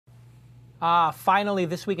Finally,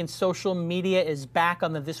 This Week in Social Media is back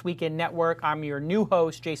on the This Weekend Network. I'm your new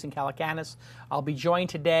host, Jason Calacanis. I'll be joined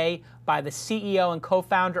today by the CEO and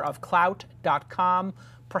co-founder of Klout.com,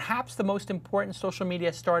 perhaps the most important social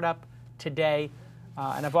media startup today.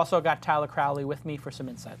 And I've also got Tyler Crowley with me for some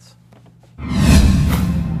insights. Good?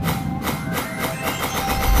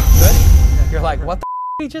 You're like, what the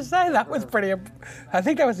did you just say? That was pretty, I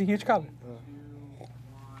think that was a huge comment.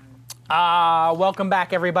 Welcome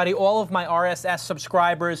back, everybody. All of my RSS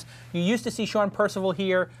subscribers. You used to see Sean Percival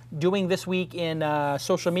here doing This Week in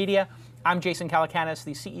Social Media. I'm Jason Calacanis,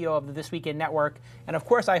 the CEO of the This Week in Network. And of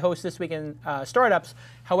course, I host This Week in Startups.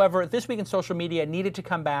 However, This Week in Social Media needed to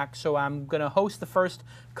come back, so I'm going to host the first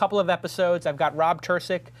couple of episodes. I've got Rob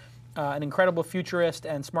Tercek, an incredible futurist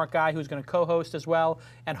and smart guy who's going to co-host as well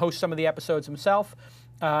and host some of the episodes himself.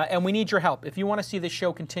 And we need your help. If you want to see this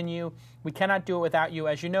show continue, we cannot do it without you.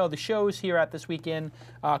 As you know, the shows here at This Weekend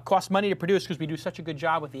cost money to produce because we do such a good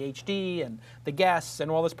job with the HD and the guests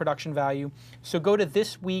and all this production value. So go to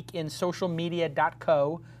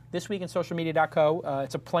thisweekinsocialmedia.co, thisweekinsocialmedia.co.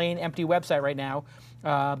 It's a plain, empty website right now.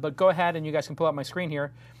 But go ahead and you guys can pull up my screen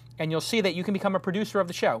here. And you'll see that you can become a producer of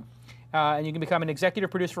the show. And you can become an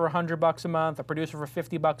executive producer for $100 a month, a producer for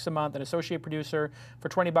 $50 a month, an associate producer for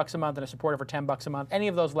 $20 a month, and a supporter for $10 a month. Any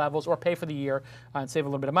of those levels, or pay for the year and save a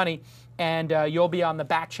little bit of money. And you'll be on the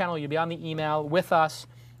back channel, you'll be on the email with us,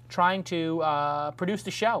 trying to produce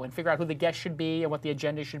the show and figure out who the guest should be and what the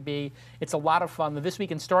agenda should be. It's a lot of fun. The This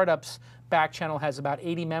Week in Startups back channel has about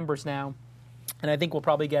 80 members now. And I think we'll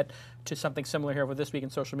probably get to something similar here with This Week in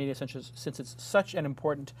Social Media since it's such an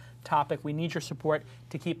important topic. We need your support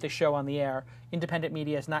to keep this show on the air. Independent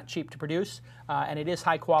media is not cheap to produce, and it is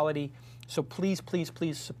high quality. So please, please,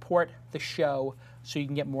 please support the show so you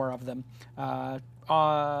can get more of them. And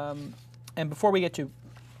before we get to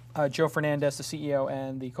Joe Fernandez, the CEO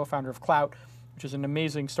and the co-founder of Klout, which is an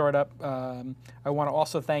amazing startup, I want to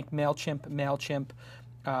also thank MailChimp.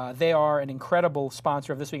 They are an incredible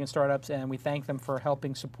sponsor of This Week in Startups, and we thank them for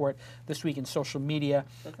helping support This Week in Social Media.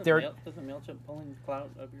 Doesn't MailChimp pull in Klout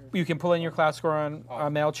of your... You can pull in your Klout score on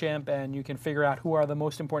MailChimp, and you can figure out who are the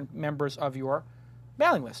most important members of your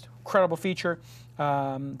mailing list. Incredible feature.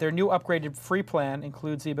 Their new upgraded free plan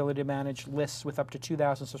includes the ability to manage lists with up to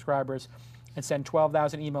 2,000 subscribers and send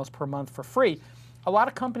 12,000 emails per month for free. A lot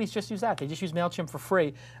of companies just use that. They just use MailChimp for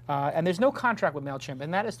free. And there's no contract with MailChimp.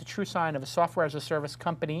 And that is the true sign of a software as a service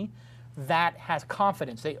company that has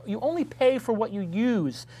confidence. You only pay for what you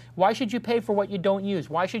use. Why should you pay for what you don't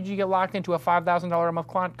use? Why should you get locked into a $5,000 a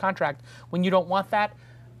month contract when you don't want that?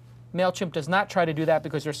 MailChimp does not try to do that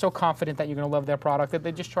because they're so confident that you're going to love their product that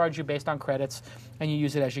they just charge you based on credits and you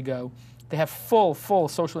use it as you go. They have full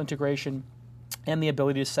social integration and the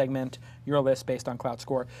ability to segment your list based on Klout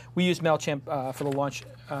score. We use MailChimp for the launch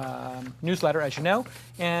newsletter, as you know,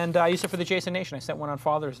 and I used it for the Jason Nation. I sent one on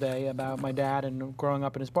Father's Day about my dad and growing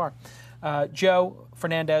up in his bar. Joe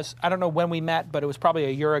Fernandez, I don't know when we met, but it was probably a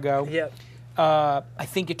year ago. Yep. I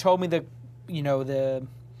think you told me the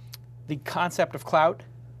concept of Klout.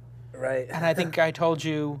 Right. And I think I told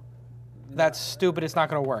you that's stupid, it's not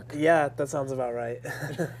going to work. Yeah, that sounds about right.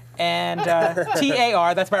 And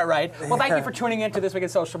TAR, that's about right. Well, thank you for tuning in to This Week in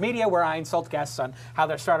Social Media, where I insult guests on how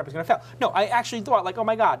their startup is going to fail. No, I actually thought, like, oh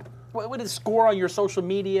my God, what is score on your social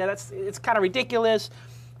media? It's kind of ridiculous.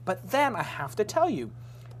 But then I have to tell you,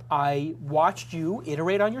 I watched you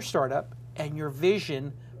iterate on your startup, and your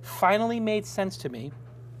vision finally made sense to me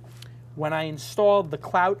when I installed the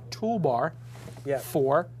Klout toolbar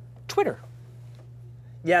for Twitter.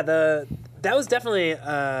 Yeah, that was definitely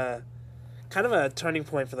kind of a turning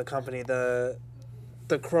point for the company. The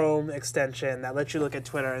Chrome extension that lets you look at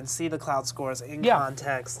Twitter and see the Klout scores in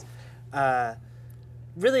context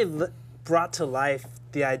really brought to life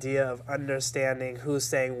the idea of understanding who's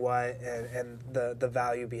saying what and the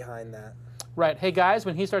value behind that. Right. Hey, guys,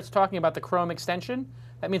 when he starts talking about the Chrome extension,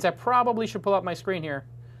 that means I probably should pull up my screen here.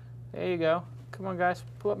 There you go. Come on, guys,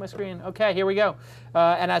 pull up my screen. Okay, here we go.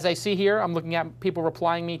 And as I see here, I'm looking at people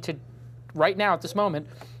replying me to right now at this moment.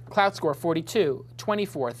 Klout score 42,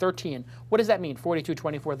 24, 13. What does that mean, 42,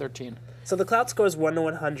 24, 13? So the Klout score is 1 to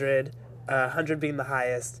 100, 100 being the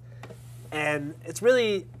highest. And it's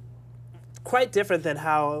really quite different than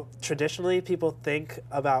how traditionally people think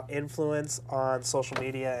about influence on social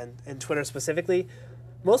media and Twitter specifically.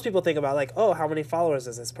 Most people think about, like, oh, how many followers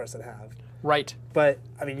does this person have? Right. But,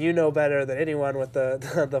 I mean, you know better than anyone with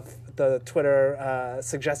the Twitter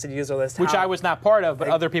suggested user list. Which I was not part of, but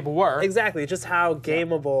other people were. Exactly. Just how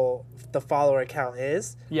gameable the follower count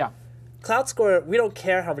is. Yeah. Klout score, we don't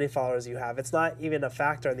care how many followers you have. It's not even a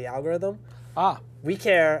factor in the algorithm. We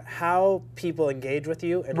care how people engage with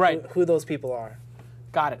you and who those people are.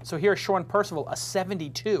 Got it. So here's Sean Percival, a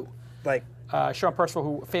 72. Like Sean Percival,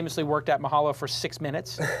 who famously worked at Mahalo for 6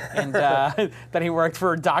 minutes, and then he worked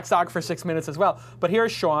for DocSoc for 6 minutes as well. But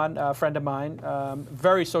here's Sean, a friend of mine,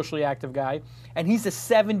 very socially active guy, and he's a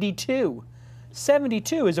 72.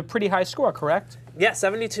 72 is a pretty high score, correct? Yeah,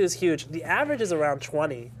 72 is huge. The average is around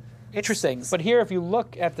 20. Interesting. But here, if you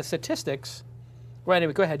look at the statistics, well,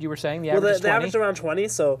 anyway, go ahead. You were saying the average is 20. The average is around 20.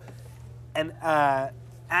 So, and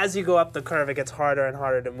as you go up the curve, it gets harder and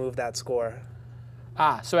harder to move that score.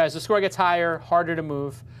 So as the score gets higher, harder to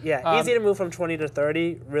move. Yeah, easy to move from 20 to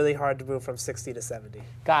 30, really hard to move from 60 to 70.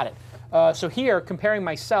 Got it. So here, comparing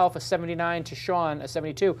myself, a 79, to Sean, a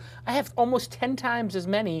 72, I have almost 10 times as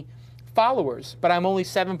many followers, but I'm only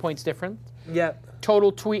 7 points different. Yep.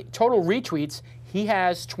 Total retweets, he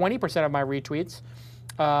has 20% of my retweets.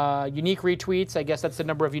 Unique retweets, I guess that's the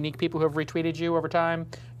number of unique people who have retweeted you over time.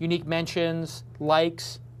 Unique mentions,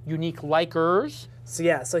 likes, unique likers. So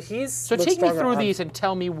yeah, so he's... So take me through these and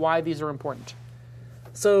tell me why these are important.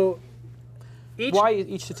 So why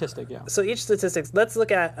each statistic, yeah. So each statistic, let's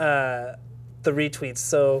look at the retweets.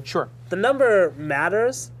 So sure. The number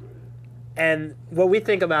matters, and what we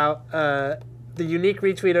think about the unique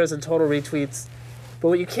retweeters and total retweets, but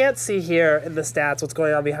what you can't see here in the stats, what's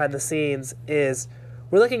going on behind the scenes, is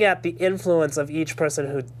we're looking at the influence of each person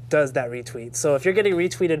who does that retweet. So if you're getting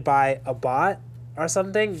retweeted by a bot or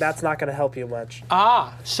something, that's not going to help you much.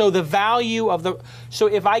 So the value of the... So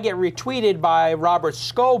if I get retweeted by Robert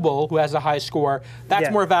Scoble, who has a high score,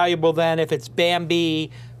 that's more valuable than if it's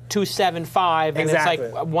Bambi275, and it's like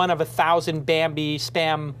one of 1,000 Bambi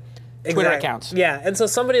spam Twitter accounts. Yeah, and so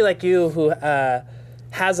somebody like you who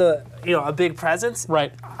has a big presence,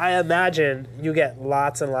 right? I imagine you get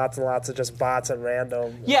lots and lots and lots of just bots and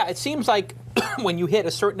random. Yeah, it seems like when you hit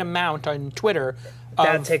a certain amount on Twitter,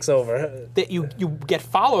 that takes over. That you get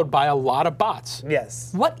followed by a lot of bots.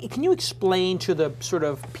 Yes. What can you explain to the sort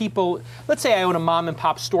of people? Let's say I own a mom and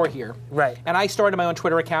pop store here, right? And I started my own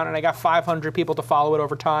Twitter account, and I got 500 people to follow it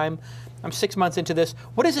over time. I'm 6 months into this.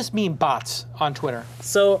 What does this mean, bots on Twitter?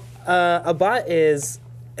 So a bot is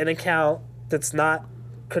an account that's not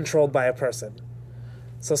controlled by a person.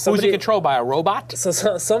 So somebody, who's it controlled by? A robot? So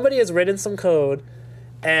somebody has written some code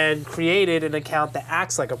and created an account that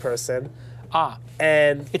acts like a person.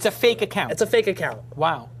 And it's a fake account. It's a fake account.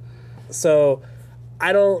 Wow. So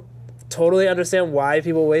I don't totally understand why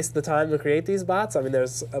people waste the time to create these bots. I mean,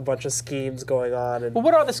 there's a bunch of schemes going on. And well,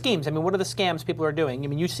 what are the schemes? I mean, what are the scams people are doing? I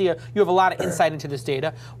mean, you have a lot of insight into this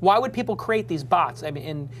data. Why would people create these bots? I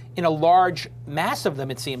mean, in a large mass of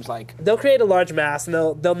them, it seems like. They'll create a large mass, and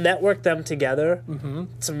they'll network them together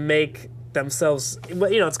to make themselves,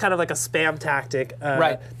 it's kind of like a spam tactic.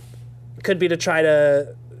 Right. Could be to try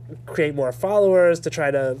to create more followers, to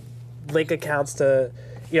try to link accounts to...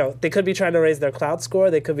 they could be trying to raise their Klout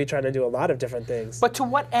score. They could be trying to do a lot of different things. But to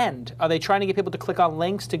what end? Are they trying to get people to click on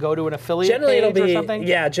links to go to an affiliate page or something?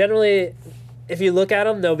 Yeah, generally, if you look at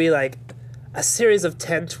them, there'll be like a series of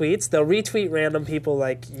 10 tweets. They'll retweet random people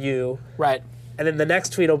like you. Right. And then the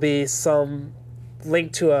next tweet will be some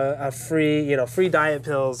link to a free, free diet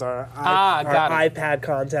pills or iPad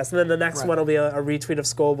contest. And then the next one will be a retweet of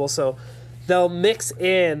Scoble. So they'll mix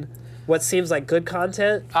in what seems like good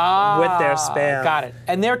content with their spam. Got it.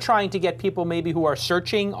 And they're trying to get people maybe who are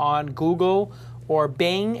searching on Google or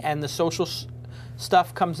Bing, and the social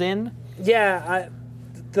stuff comes in. Yeah,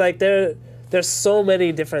 there's so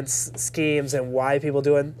many different schemes and why people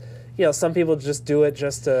do it. Some people just do it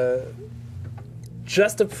just to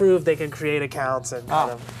prove they can create accounts and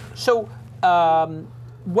kind of. So.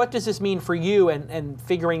 What does this mean for you and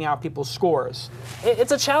figuring out people's scores?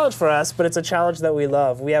 It's a challenge for us, but it's a challenge that we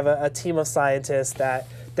love. We have a team of scientists that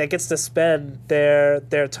gets to spend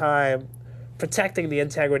their time protecting the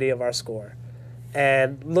integrity of our score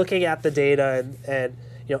and looking at the data and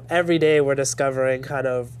every day we're discovering kind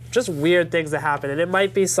of just weird things that happen. And it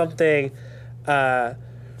might be something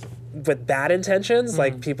with bad intentions,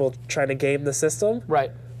 like people trying to game the system.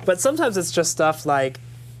 Right. But sometimes it's just stuff like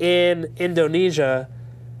in Indonesia,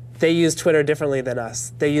 they use Twitter differently than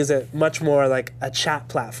us. They use it much more like a chat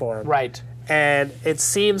platform. Right. And it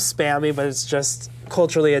seems spammy, but it's just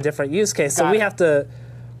culturally a different use case. So we have to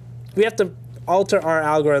alter our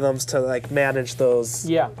algorithms to like manage those.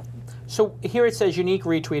 Yeah. So here it says unique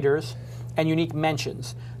retweeters and unique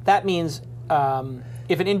mentions. That means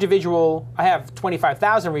if an individual, I have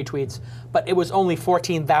 25,000 retweets, but it was only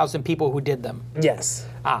 14,000 people who did them. Yes.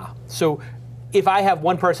 So if I have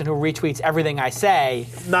one person who retweets everything I say...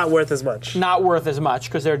 Not worth as much. Not worth as much,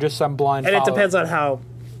 because they're just some blind follower. And it depends on how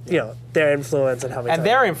their influence and how many and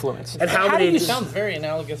their influence and how many. It sounds very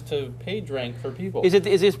analogous to PageRank for people. Is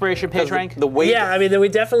the inspiration PageRank? The weight. Yeah, I mean, we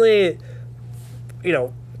definitely,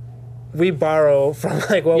 we borrow from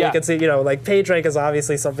like what we can see. Like PageRank is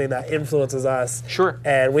obviously something that influences us. Sure.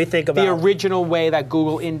 And we think about the original way that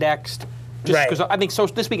Google indexed. Just Right. because I think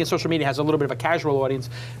this week in social media has a little bit of a casual audience.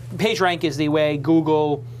 PageRank is the way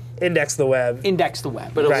Google index the web. indexed the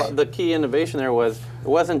web. But Right. the key innovation there was it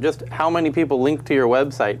wasn't just how many people linked to your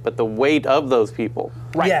website, but the weight of those people.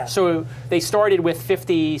 Right. Yeah. So they started with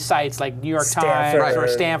 50 sites like New York Stanford, Times or right.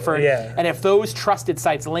 Stanford. Yeah. And if those trusted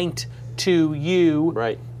sites linked to you,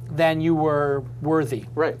 Right. then you were worthy.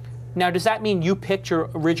 Right. Now, does that mean you picked your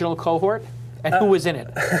original cohort? And who was in it?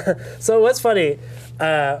 So what's funny,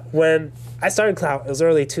 when I started Klout, it was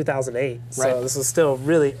early 2008. So Right. this was still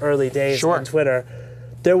really early days Sure. on Twitter.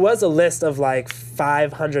 There was a list of like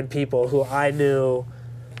 500 people who I knew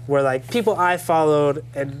were like people I followed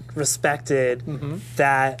and respected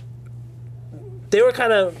that they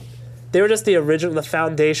were just the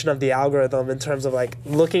foundation of the algorithm in terms of like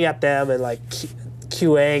looking at them and like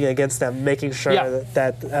QAing against them, making sure Yeah.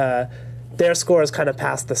 that their scores kind of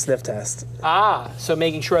passed the sniff test. So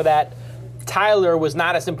making sure that Tyler was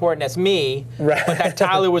not as important as me, Right. but that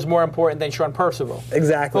Tyler was more important than Sean Percival.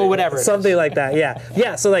 Exactly. Or whatever it Something is. like that, yeah.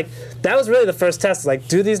 Yeah, so like that was really the first test. Like,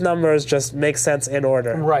 do these numbers just make sense in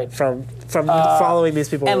order? Right. From following these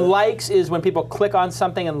people. And likes is when people click on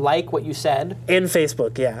something and like what you said. In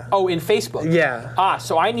Facebook, yeah. Oh, in Facebook? Yeah.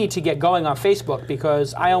 So I need to get going on Facebook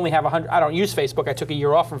because I only have 100. I don't use Facebook. I took a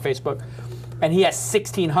year off from Facebook. And he has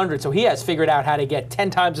 1,600, so he has figured out how to get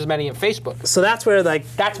 10 times as many in Facebook. So that's where like,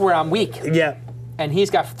 That's where I'm weak. yeah, And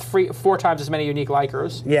he's got 4 times as many unique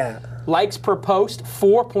likers. yeah, Likes per post,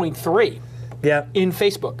 4.3 yeah. in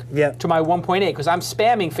Facebook Yeah. to my 1.8, because I'm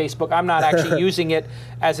spamming Facebook. I'm not actually using it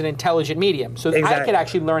as an intelligent medium. So I Exactly. could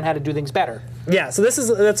actually learn how to do things better. Yeah, so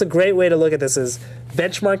that's a great way to look at this is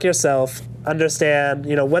benchmark yourself, understand,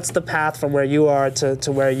 what's the path from where you are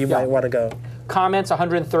to where you might want to go. Comments,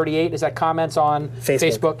 138. Is that comments on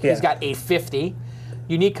Facebook, yeah. He's got 850.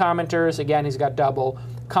 Unique commenters, again, he's got double.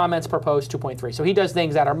 Comments per post, 2.3. So he does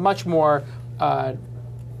things that are much more,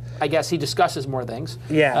 I guess he discusses more things.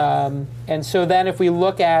 Yeah. And so then if we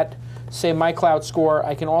look at, say, my Klout score,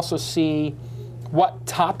 I can also see what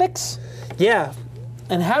topics, Yeah.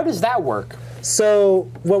 and how does that work? So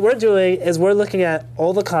what we're doing is we're looking at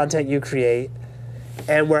all the content you create,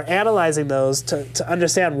 and we're analyzing those to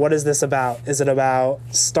understand what is this about. Is it about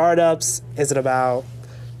startups? Is it about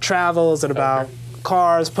travel? Is it about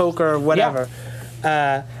cars, poker, whatever?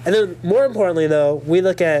 And then more importantly, though, we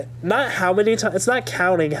look at not how many times, it's not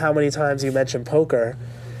counting how many times you mention poker.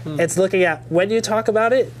 It's looking at when you talk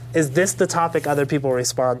about it, is this the topic other people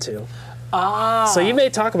respond to? So you may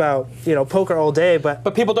talk about, poker all day, but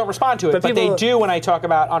But people don't respond to it, but they people- do when I talk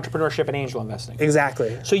about entrepreneurship and angel investing.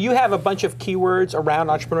 exactly. So you have a bunch of keywords around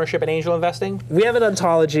entrepreneurship and angel investing? We have an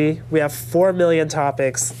ontology. We have 4 million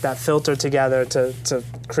topics that filter together to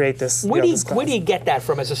create this. Where do this class. you get that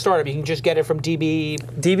from as a startup? You can just get it from DB.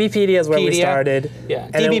 DBpedia is where we started. Yeah,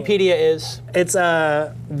 And then DBpedia is. It's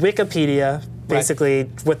Wikipedia, basically,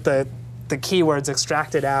 with the keywords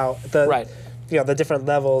extracted out. Right. The different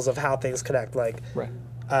levels of how things connect. Like Right.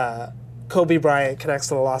 Kobe Bryant connects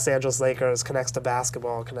to the Los Angeles Lakers, connects to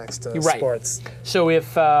basketball, connects to Right. sports. So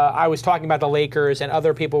if I was talking about the Lakers and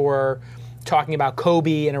other people were talking about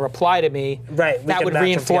Kobe in a reply to me, Right, we that can would match them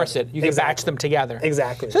reinforce together. it. You can Exactly. match them together.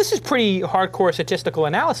 Exactly. So this is pretty hardcore statistical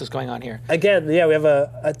analysis going on here. Again, yeah, we have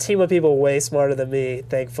a team of people way smarter than me,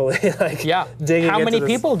 thankfully. Yeah. Digging How into many this.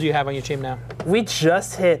 people do you have on your team now? We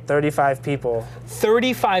just hit 35 people.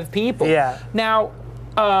 35 people. Yeah. Now,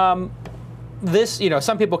 this,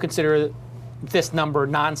 some people consider this number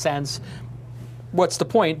nonsense. What's the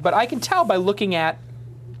point? But I can tell by looking at,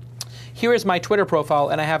 here is my Twitter profile,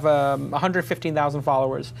 and I have 115,000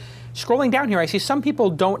 followers. Scrolling down here, I see some people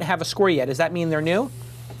don't have a score yet. Does that mean they're new?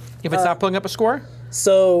 If it's not pulling up a score?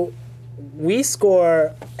 So we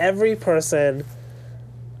score every person.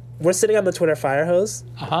 We're sitting on the Twitter fire hose.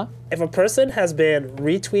 Uh-huh. If a person has been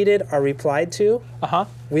retweeted or replied to, Uh-huh.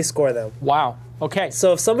 we score them. Wow. Okay.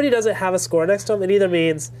 So if somebody doesn't have a score next to them, it either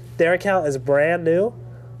means their account is brand new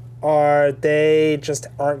or they just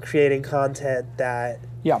aren't creating content that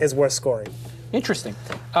is worth scoring. Interesting.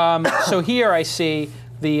 So here I see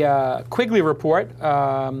the Quigley report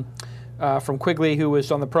from Quigley, who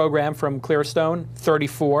was on the program from Clearstone,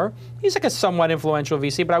 34. He's like a somewhat influential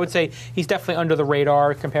VC, but I would say he's definitely under the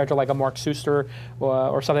radar compared to like a Mark Suster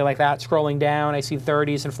or something like that. Scrolling down, I see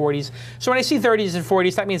 30s and 40s. So when I see 30s and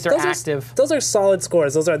 40s, that means they're active. Those are solid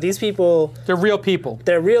scores. These people. They're real people.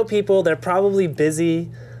 They're real people. They're probably busy.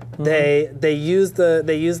 They use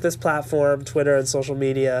this platform, Twitter and social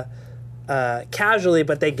media, casually,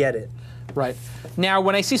 but they get it. Right. Now,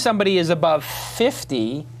 when I see somebody is above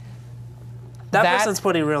 50, that person's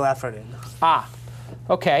putting real effort in.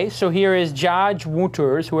 Okay. So here is Jaj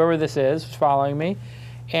Wouters, whoever this is, following me,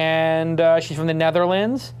 and she's from the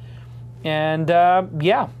Netherlands, and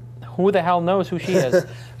yeah, who the hell knows who she is?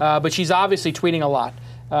 But she's obviously tweeting a lot.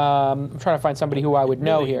 I'm trying to find somebody who I would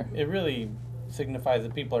know here. It really signifies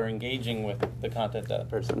that people are engaging with the content that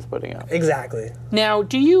person's putting out. Exactly. Now,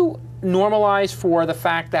 do you normalize for the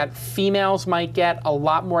fact that females might get a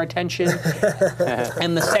lot more attention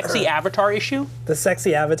and the sexy avatar issue? The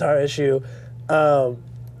sexy avatar issue. So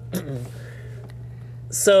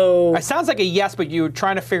it sounds like a yes, but you're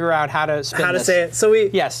trying to figure out how to spin this. Say it. So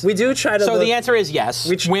we do try to. So the answer is yes.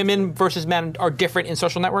 Women versus men are different in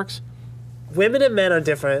social networks. Women and men are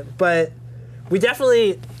different, but we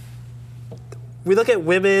look at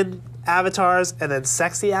women avatars and then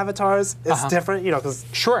sexy avatars. It's different, because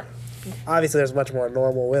obviously there's much more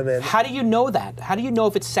normal women. How do you know that? How do you know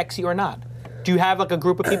if it's sexy or not? Do you have like a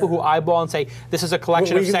group of people who eyeball and say, this is a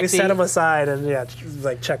collection of sexy? We set them aside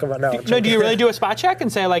and check them out. No, do you really do a spot check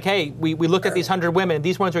and say like, hey, we looked at these 100 women,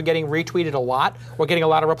 these ones are getting retweeted a lot, or getting a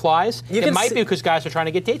lot of replies? It might be because guys are trying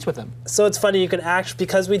to get dates with them. So it's funny, you can actually,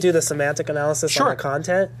 because we do the semantic analysis on the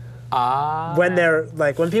content,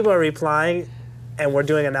 when people are replying and we're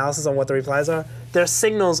doing analysis on what the replies are, there's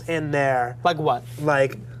signals in there. Like what?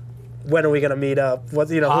 Like, when are we going to meet up? What,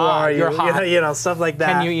 who are you? You're hot. Stuff like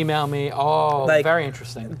that. Can you email me? Oh, very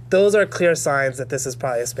interesting. Those are clear signs that this is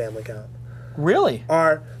probably a spam account. Really?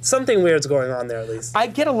 Or something weird's going on there at least. I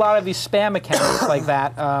get a lot of these spam accounts like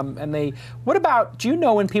that, what about, do you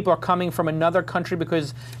know when people are coming from another country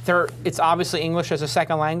because it's obviously English as a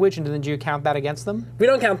second language, and then do you count that against them? We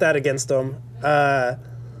don't count that against them.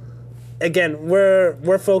 Again,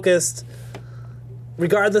 we're focused,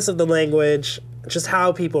 regardless of the language, just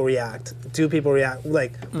how people react. Do people react?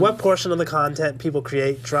 Like, what portion of the content people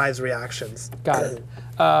create drives reactions? Got it.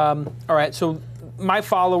 All right, so my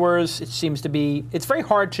followers, it seems to be, it's very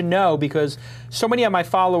hard to know because so many of my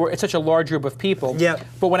followers, it's such a large group of people. Yeah.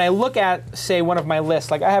 But when I look at, say, one of my lists,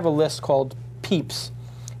 like I have a list called Peeps,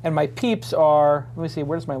 and my Peeps are, let me see,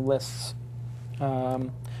 where's my lists?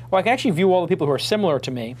 Well, I can actually view all the people who are similar to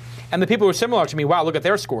me, and the people who are similar to me, wow, look at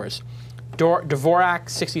their scores. Dvorak,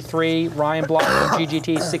 63, Ryan Block from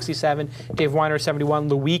GGT, 67, Dave Weiner, 71,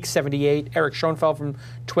 Luik, 78, Eric Schoenfeld from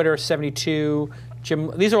Twitter, 72,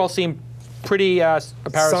 Jim, these are all seem pretty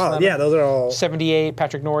solid. Yeah, those are all 78,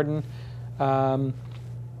 Patrick Norden.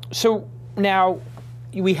 So now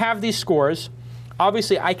we have these scores.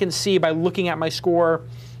 Obviously, I can see by looking at my score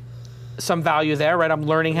some value there, right? I'm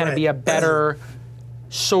learning how to be a better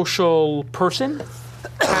social person,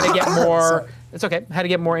 how to get more. It's okay. How to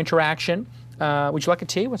get more interaction. Would you like a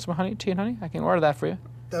tea? What's some tea and honey? I can order that for you.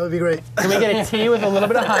 That would be great. Can we get a tea with a little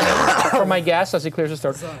bit of honey for my guest as he clears his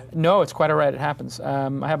throat? No, it's quite all right. It happens. I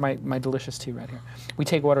have my delicious tea right here. We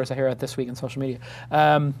take orders, I hear, at This Week in Social Media.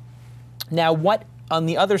 Now, what on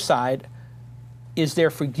the other side is there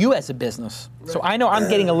for you as a business? So I know I'm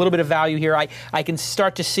getting a little bit of value here. I can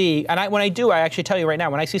start to see, and when I do, I actually tell you right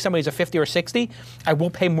now, when I see somebody's a 50 or 60, I will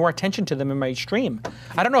pay more attention to them in my stream.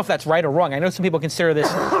 I don't know if that's right or wrong. I know some people consider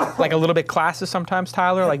this like a little bit classist sometimes,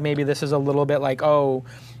 Tyler, like maybe this is a little bit like, oh,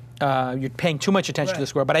 you're paying too much attention to the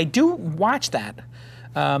score, but I do watch that.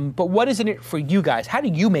 But what is in it for you guys? How do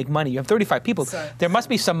you make money? You have 35 people. There must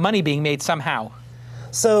be some money being made somehow.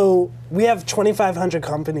 So we have 2,500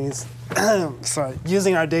 companies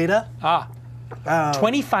using our data.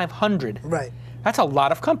 2,500. Right. That's a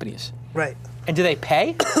lot of companies. Right. And do they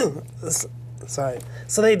pay? Sorry.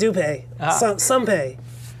 So they do pay. Some pay.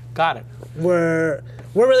 Got it. We're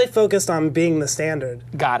really focused on being the standard.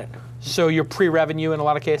 Got it. So you're pre-revenue in a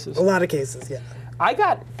lot of cases? A lot of cases, yeah. I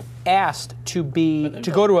got asked to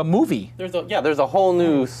go to a movie. There's a whole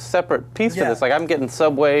new separate piece for this. Like I'm getting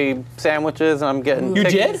Subway sandwiches, and I'm getting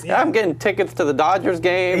tickets. Yeah, I'm getting tickets to the Dodgers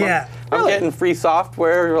game. Yeah, I'm getting free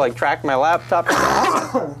software to like track my laptop.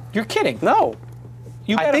 You're kidding? No.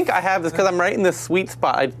 I think I have this because I'm right in this sweet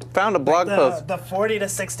spot. I found a blog post. The 40 to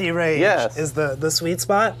 60 range is the sweet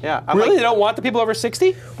spot. Yeah. Really? They don't want the people over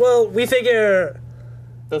 60? Well, we figure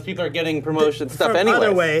those people are getting promotion stuff anyway.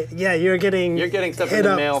 Other way, yeah, you're getting stuff in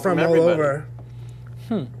the mail from all over.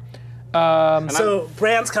 So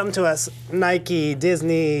brands come to us: Nike,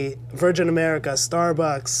 Disney, Virgin America,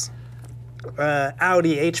 Starbucks,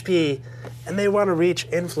 Audi, HP, and they want to reach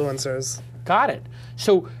influencers. Got it.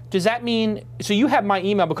 So does that mean, so you have my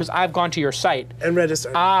email because I've gone to your site and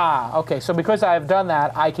registered? Okay. So because I've done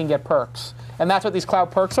that, I can get perks, and that's what these Klout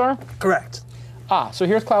perks are. Correct. So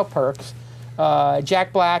here's Klout perks.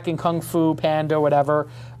 Jack Black and Kung Fu Panda, whatever.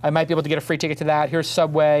 I might be able to get a free ticket to that. Here's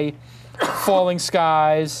Subway, Falling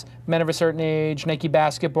Skies, Men of a Certain Age, Nike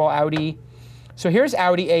Basketball, Audi. So here's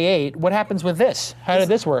Audi A8. What happens with this? How did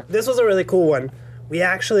this work? This was a really cool one. We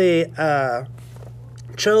actually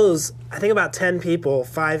chose, I think, about 10 people,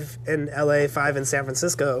 5 in LA, 5 in San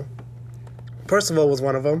Francisco. Percival was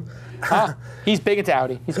one of them. He's big into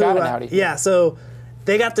Audi. He's got an Audi. Yeah, so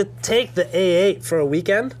they got to take the A8 for a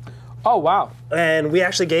weekend. Oh, wow. And we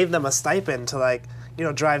actually gave them a stipend to, like, you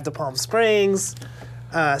know, drive to Palm Springs,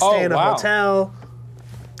 stay in a hotel.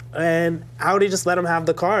 And Audi just let them have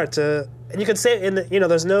the car to, and you could say, in the, you know,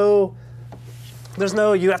 there's no,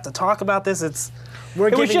 you have to talk about this. It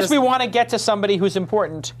was just we want to get to somebody who's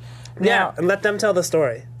important. Yeah, and let them tell the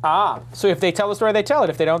story. So if they tell the story, they tell it.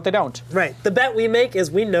 If they don't, they don't. Right. The bet we make is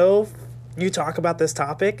we know you talk about this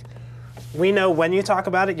topic. We know when you talk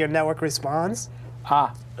about it, your network responds.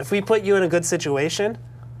 If we put you in a good situation,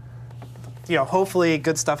 you know, hopefully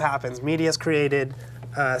good stuff happens. Media's created,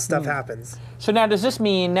 stuff happens. So now does this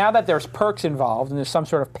mean, now that there's perks involved and there's some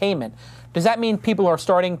sort of payment, does that mean people are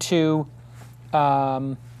starting to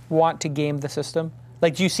want to game the system?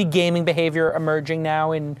 Like, do you see gaming behavior emerging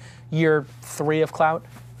now in year 3 of Klout?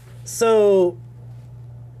 So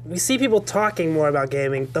we see people talking more about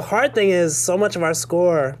gaming. The hard thing is so much of our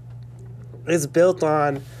score is built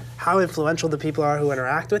on how influential the people are who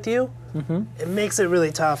interact with you. It makes it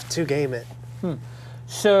really tough to game it.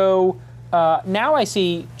 So now I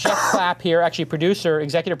see Jeff Clapp here, actually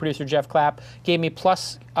executive producer Jeff Clapp, gave me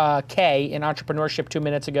plus K in entrepreneurship 2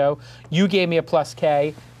 minutes ago. You gave me a plus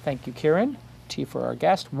K. Thank you, Kieran. T for our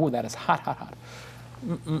guest. Woo, that is hot, hot, hot.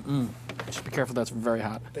 Just be careful, that's very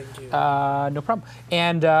hot. Thank you. No problem.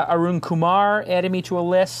 And Arun Kumar added me to a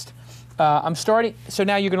list. I'm starting, so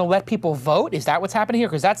now you're going to let people vote? Is that what's happening here?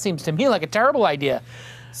 Because that seems to me like a terrible idea.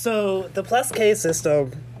 So the plus K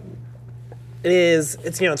system is,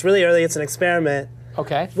 it's really early, it's an experiment.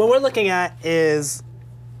 Okay. What we're looking at is,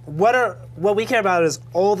 what we care about is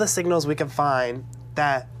all the signals we can find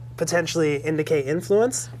that potentially indicate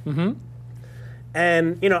influence.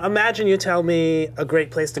 And, imagine you tell me a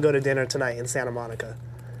great place to go to dinner tonight in Santa Monica.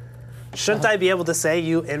 Shouldn't I be able to say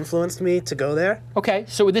you influenced me to go there? Okay,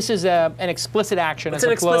 so this is an explicit action as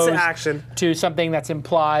opposed to something that's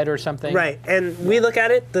implied or something. Right, and we look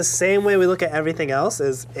at it the same way we look at everything else,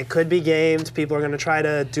 is it could be gamed, people are going to try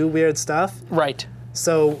to do weird stuff. Right.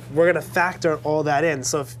 So we're going to factor all that in.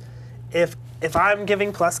 So if I'm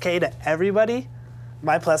giving plus K to everybody,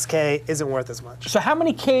 my plus K isn't worth as much. So how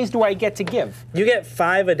many Ks do I get to give? You get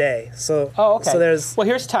 5 a day. So, okay. So there's... Well,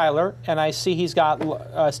 here's Tyler, and I see he's got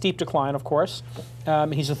a steep decline, of course.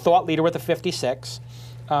 He's a thought leader with a 56.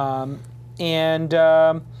 People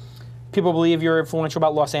believe you're influential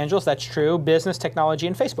about Los Angeles. That's true. Business, technology,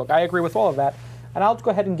 and Facebook. I agree with all of that. And I'll go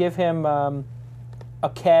ahead and give him a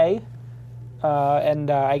K, and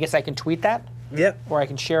I guess I can tweet that. Yep. Or I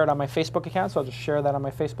can share it on my Facebook account, so I'll just share that on my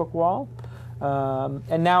Facebook wall.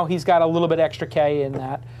 And now he's got a little bit extra K in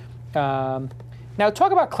that. Now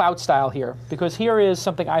talk about Klout style here, because here is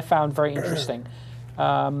something I found very interesting.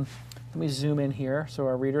 Let me zoom in here so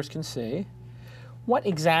our readers can see. What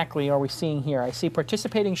exactly are we seeing here? I see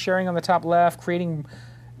participating, sharing on the top left, creating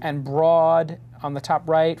and broad on the top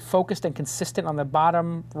right, focused and consistent on the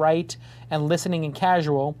bottom right, and listening and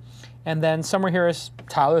casual. And then somewhere here is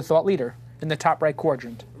Tyler, thought leader, in the top right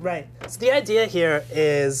quadrant. Right. So the idea here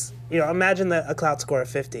is, imagine a Klout score of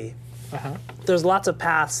 50. There's lots of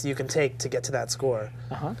paths you can take to get to that score.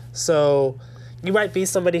 So you might be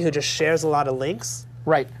somebody who just shares a lot of links.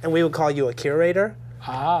 Right. And we would call you a curator.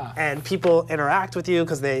 And people interact with you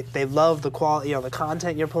because they love the quality, the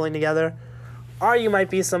content you're pulling together. Or you might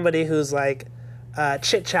be somebody who's like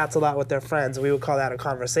chit-chats a lot with their friends. We would call that a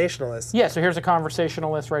conversationalist. Yeah, so here's a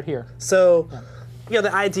conversationalist right here. So,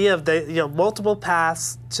 the idea of the multiple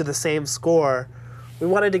paths to the same score, we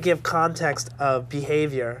wanted to give context of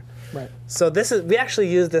behavior. Right. So we actually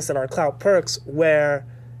use this in our Klout perks, where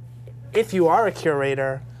if you are a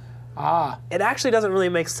curator, it actually doesn't really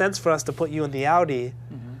make sense for us to put you in the Audi,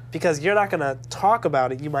 because you're not going to talk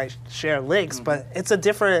about it. You might share links, but it's a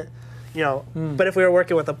different, but if we were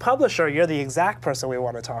working with a publisher, you're the exact person we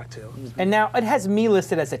want to talk to. And now it has me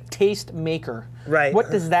listed as a taste maker. Right. What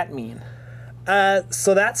does that mean?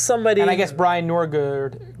 So that's somebody... And I guess Brian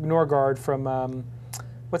Norgard from,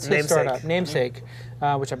 what's his startup? Namesake,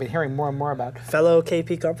 which I've been hearing more and more about. Fellow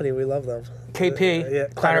KP company, we love them.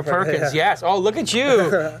 KP, Kleiner Perkins, yes. Oh, look at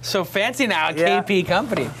you. So fancy now, KP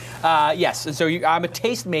company. Yes, so I'm a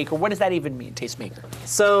taste maker. What does that even mean, taste maker?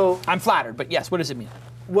 So... I'm flattered, but yes, what does it mean?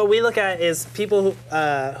 what we look at is people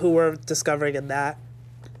who we're discovering in that,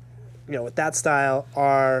 with that style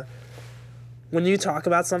are, when you talk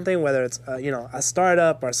about something, whether it's a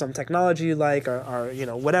startup or some technology you like or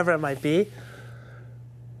whatever it might be,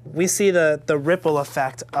 we see the ripple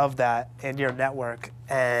effect of that in your network,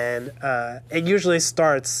 and it usually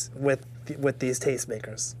starts with these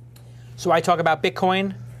tastemakers. So I talk about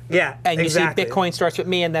Bitcoin. Yeah, and exactly. you see Bitcoin starts with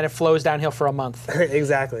me, and then it flows downhill for a month.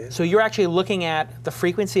 Exactly. So you're actually looking at the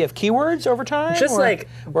frequency of keywords over time, just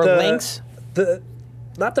or links.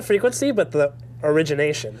 Not the frequency, but the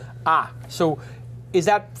origination. So is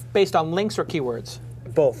that based on links or keywords?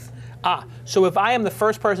 Both. So if I am the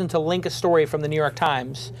first person to link a story from the New York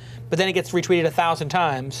Times, but then it gets retweeted 1,000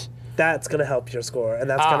 times, that's going to help your score, and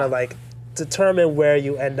that's going to determine where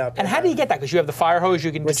you end up. And how do you get that? Because you have the fire hose,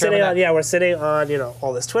 you can determine that. We're sitting on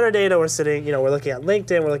all this Twitter data. We're sitting, we're looking at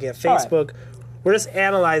LinkedIn. We're looking at Facebook. Right. We're just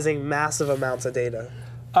analyzing massive amounts of data.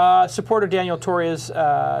 Supporter Daniel Torres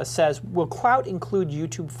says, will Klout include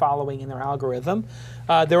YouTube following in their algorithm?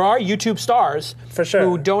 There are YouTube stars for sure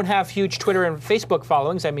who don't have huge Twitter and Facebook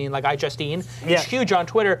followings. I mean, like iJustine. She's huge on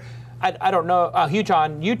Twitter. I don't know, huge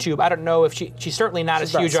on YouTube. I don't know if she's certainly not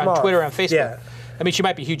as huge on Twitter and Facebook. Yeah. I mean, she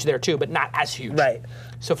might be huge there too, but not as huge. Right.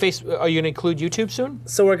 So are you going to include YouTube soon?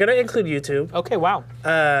 So we're going to include YouTube. Okay, wow.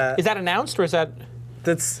 Is that announced or is that?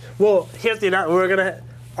 Here's the announcement.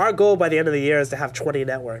 Our goal by the end of the year is to have 20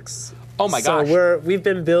 networks. Oh my gosh. So we've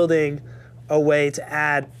been building a way to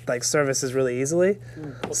add services really easily.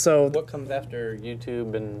 So what comes after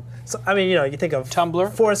YouTube and? So I mean, you think of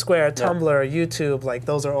Tumblr, Foursquare, Tumblr, YouTube.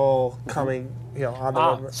 Those are all coming, on the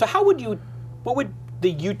road. So what would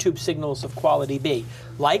the YouTube signals of quality be?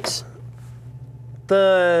 Likes?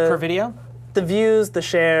 Per video? The views, the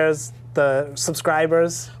shares, the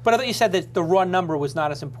subscribers. But I thought you said that the raw number was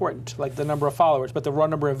not as important, like the number of followers, but the raw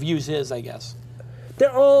number of views is, I guess.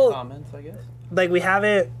 They're all comments, I guess.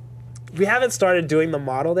 We haven't started doing the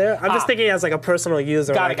model there. I'm just thinking as a personal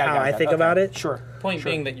user, how I think about it. Sure. Point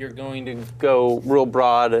being that you're going to go real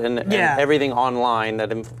broad and everything online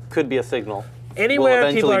that could be a signal. Anywhere will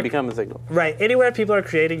eventually people are, become a signal. Right. Anywhere people are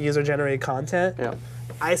creating user-generated content, yeah.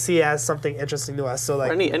 I see as something interesting to us. So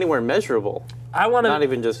anywhere measurable. I want to not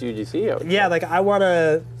even just UGC. Yeah, I want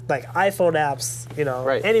to iPhone apps,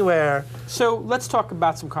 anywhere. So let's talk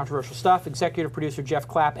about some controversial stuff. Executive producer Jeff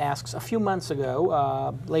Clapp asks, a few months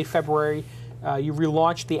ago, late February, you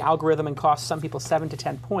relaunched the algorithm and cost some people 7 to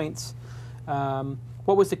 10 points.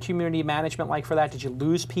 What was the community management like for that? Did you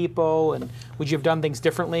lose people, and would you have done things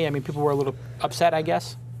differently? I mean, people were a little upset, I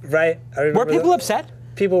guess. Right. Were people upset?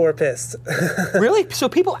 People were pissed. Really? So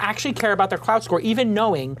people actually care about their Klout score, even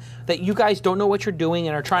knowing that you guys don't know what you're doing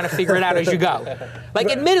and are trying to figure it out as you go.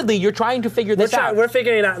 Admittedly, you're trying to figure this out. We're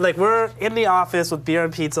figuring it out. We're in the office with beer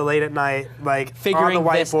and pizza late at night, figuring on the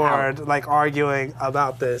whiteboard, arguing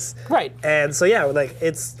about this. Right. And so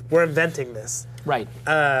we're inventing this. Right.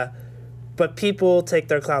 But people take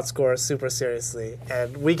their Klout score super seriously,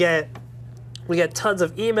 and we get tons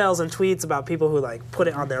of emails and tweets about people who put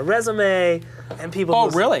it on their resume, and people.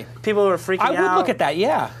 Really? People who are freaking out. I would look at that.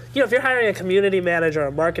 Yeah. If you're hiring a community manager,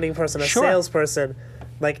 a marketing person, a salesperson,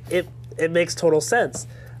 it makes total sense.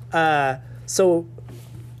 So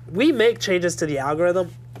we make changes to the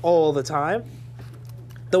algorithm all the time.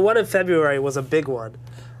 The one in February was a big one,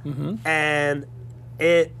 and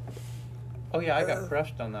it. Oh yeah, I got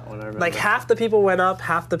crushed on that one. I remember. Half the people went up,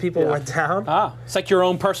 half the people went down. It's like your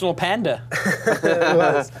own personal panda. It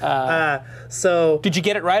was. So did you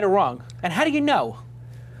get it right or wrong? And how do you know?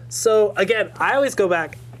 So again, I always go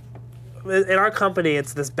back. In our company,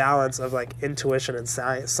 it's this balance of intuition and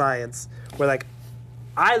science, where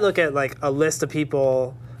I look at a list of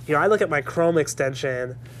people. I look at my Chrome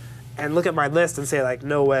extension and look at my list and say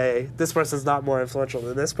no way, this person's not more influential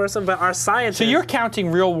than this person. But our scientists. So you're counting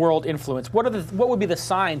real world influence. What would be the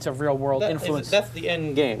signs of real world influence? That's the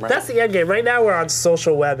end game, right? That's the end game. Right now we're on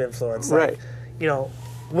social web influence. Right.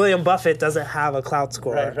 William Buffett doesn't have a Klout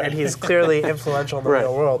score, and he's clearly influential in the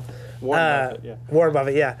real world. Warren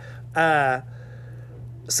Buffett, yeah.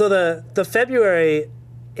 So the February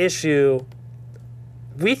issue,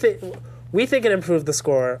 we think it improved the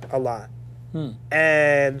score a lot,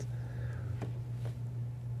 and.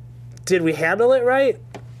 Did we handle it right?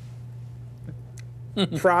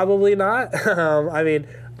 Probably not.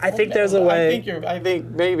 I think there's a way. I think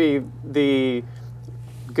maybe the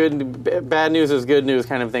bad news is good news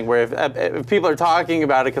kind of thing, where if people are talking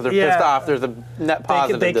about it because they're pissed off, there's a net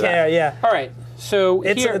positive. They care, yeah. All right. So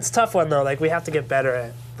it's a tough one though. We have to get better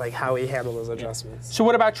at how we handle those adjustments. So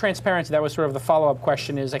what about transparency? That was sort of the follow-up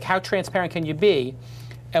question. Is how transparent can you be,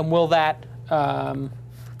 and will that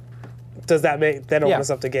does that then open us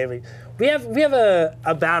up to gaming? We have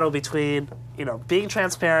a battle between being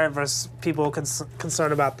transparent versus people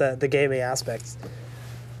concerned about the gaming aspects.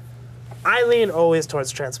 I lean always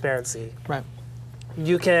towards transparency. Right.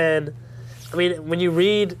 You can, when you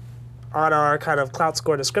read on our kind of Klout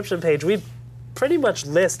score description page, we pretty much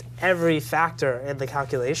list every factor in the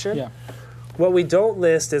calculation. Yeah. What we don't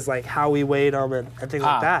list is like how we weighed them and things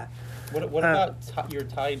like that. What about your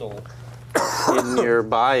title in your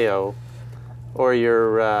bio or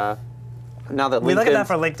your now that we LinkedIn, look at that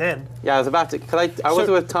for LinkedIn. Yeah, I was about to. Cause I was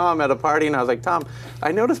with Tom at a party and I was like, Tom,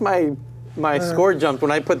 I noticed my score jumped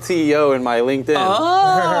when I put CEO in my LinkedIn.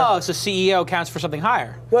 Oh, so CEO counts for something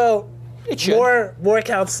higher. Well, it should. More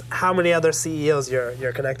counts how many other CEOs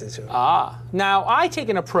you're connected to. Now I take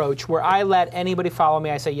an approach where I let anybody follow me.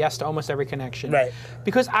 I say yes to almost every connection. Right.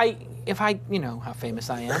 Because you know how famous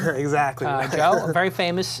I am. Exactly. Joe, I'm very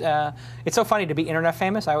famous. It's so funny to be internet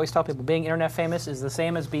famous. I always tell people being internet famous is the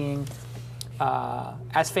same as being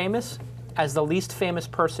as famous as the least famous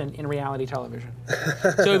person in reality television.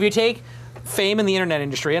 So if you take fame in the internet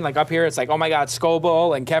industry, and like up here it's like, oh my God,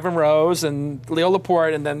 Scoble and Kevin Rose and Leo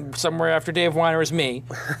Laporte, and then somewhere after Dave Weiner is me.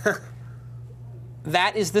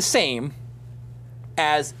 That is the same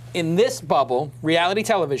as in this bubble, reality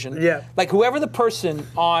television. Yeah. Like whoever the person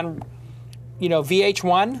on,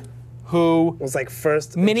 VH1 who was like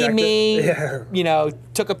first mini-me, yeah.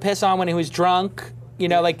 Took a piss on when he was drunk,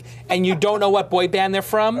 and you don't know what boy band they're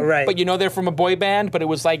from, right. But they're from a boy band, but it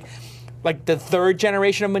was like the third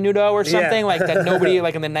generation of Menudo or something, yeah. like that nobody,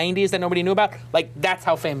 like in the 90s that nobody knew about. Like, that's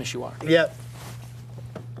how famous you are. Yep.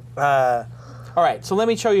 All right, so let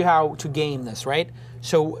me show you how to game this, right?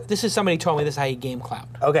 So this is somebody told me this is how you game Klout.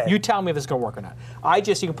 Okay. You tell me if this is going to work or not.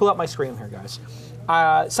 You can pull up my screen here, guys.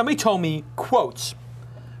 Somebody told me quotes,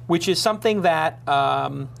 which is something that,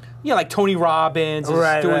 like Tony Robbins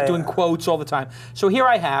is doing quotes all the time. So here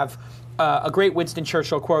I have a great Winston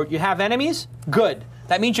Churchill quote. You have enemies? Good.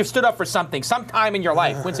 That means you've stood up for something, sometime in your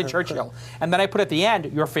life, Winston Churchill. And then I put at the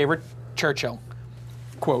end, your favorite Churchill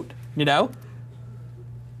quote,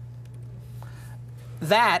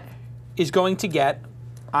 That is going to get,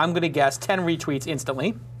 I'm going to guess, 10 retweets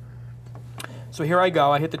instantly. So here I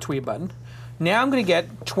go. I hit the tweet button. Now I'm going to get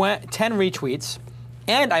 10 retweets,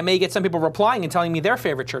 and I may get some people replying and telling me their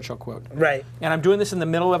favorite Churchill quote. Right. And I'm doing this in the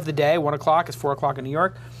middle of the day, 1 o'clock. It's 4 o'clock in New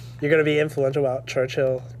York. You're going to be influential about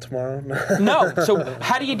Churchill tomorrow? No. So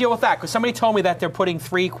how do you deal with that? Because somebody told me that they're putting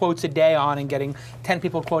 3 quotes a day on and getting 10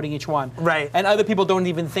 people quoting each one. Right. And other people don't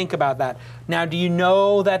even think about that. Now, do you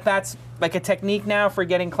know that that's like a technique now for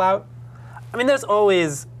getting clout? There's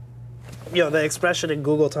always, the expression in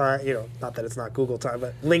Google time, not that it's not Google time,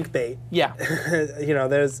 but link bait. Yeah.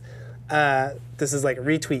 There's, this is like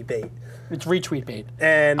retweet bait. It's retweet bait.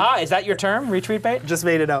 And is that your term, retweet bait? Just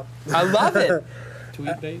made it up. I love it.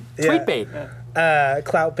 Tweet bait? Tweet bait.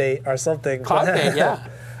 Klout bait or something. Klout bait,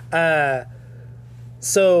 yeah.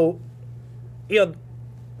 So,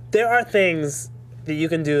 there are things that you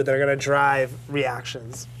can do that are going to drive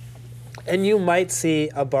reactions. And you might see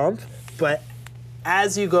a bump, but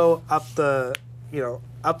as you go up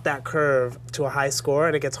up that curve to a high score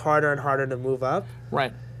and it gets harder and harder to move up.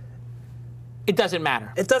 Right. It doesn't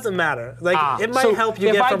matter. It doesn't matter. Like, it might help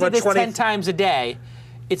you get from a 20. If I did this 10 times a day,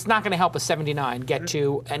 it's not going to help a 79 get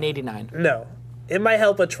to an 89. No. It might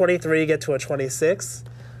help a 23 get to a 26.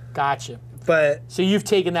 Gotcha. But so you've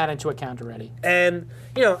taken that into account already. And,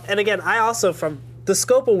 and again, I also, from the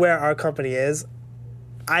scope of where our company is,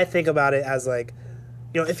 I think about it as like,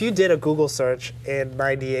 if you did a Google search in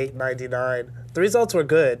 98, 99, the results were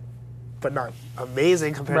good, but not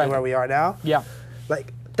amazing compared to where we are now. Yeah.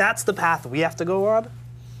 Like, that's the path we have to go on.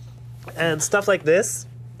 And stuff like this,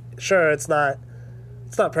 sure, it's not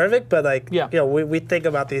perfect, but like, we think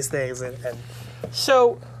about these things. And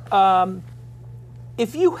So,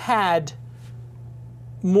 if you had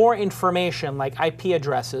more information like IP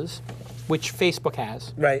addresses, which Facebook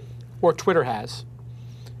has, right, or Twitter has,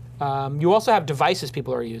 you also have devices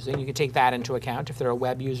people are using. You can take that into account if they're a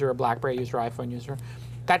web user, a BlackBerry user, iPhone user.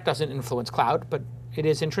 That doesn't influence Klout, but it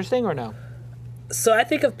is interesting or no? So I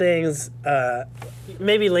think of things,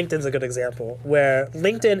 maybe LinkedIn's a good example, where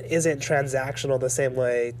LinkedIn isn't transactional the same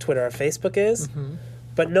way Twitter or Facebook is,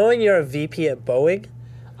 but knowing you're a VP at Boeing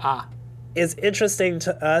is interesting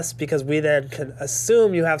to us because we then can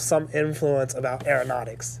assume you have some influence about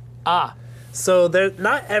aeronautics. So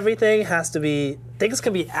not everything has to be, things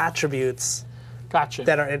can be attributes Gotcha.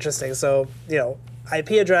 that are interesting. So, IP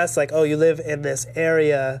address, like, oh, you live in this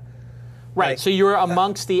area Right, Like, so you're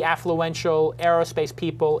amongst the affluential aerospace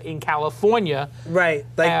people in California. right.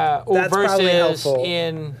 Like Or that's probably versus helpful.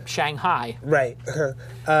 in Shanghai. Right.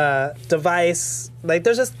 Device. Like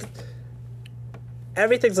there's just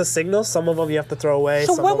everything's a signal. Some of them you have to throw away.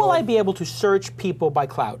 So some when of will them, I be able to search people by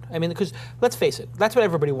Klout? I mean, because let's face it, that's what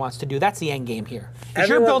everybody wants to do. That's the end game here. Is you're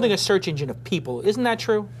Everyone- building a search engine of people, isn't that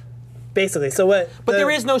true? basically? So what? But there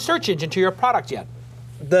is no search engine to your product yet.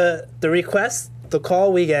 the request. The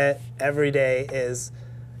call we get every day is,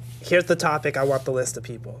 here's the topic. I want the list of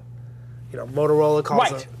people. You know, Motorola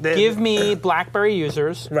calls Right. them. Give me BlackBerry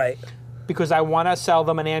users Right. because I want to sell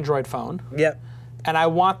them an Android phone, Yep. and I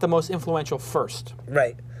want the most influential first.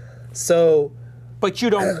 Right. So But you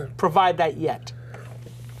don't provide that yet.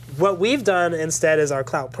 what we've done instead is our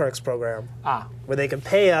Klout Perks program, where they can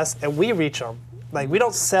pay us and we reach them. Like we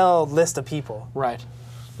don't sell list of people. Right.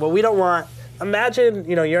 What we don't want. Imagine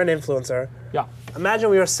you're an influencer. Yeah. Imagine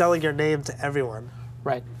we were selling your name to everyone.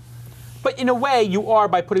 Right. But in a way, you are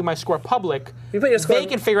by putting my score public. You put your score. They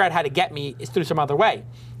can figure out how to get me through some other way.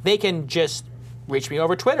 They can just reach me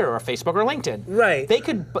over Twitter or Facebook or LinkedIn. Right.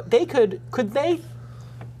 Could they,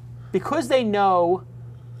 because they know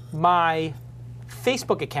my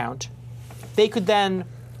Facebook account, they could then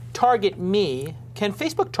target me. Can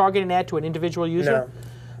Facebook target an ad to an individual user? No.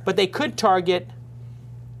 But they could target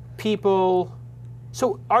people.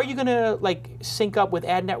 So are you going to like sync up with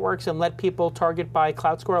ad networks and let people target by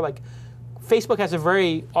Klout score? Like Facebook has a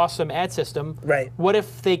very awesome ad system. Right. What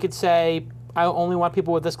if they could say, I only want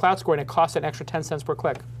people with this Klout score and it costs an extra 10 cents per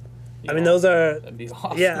click? I mean, those are. That'd be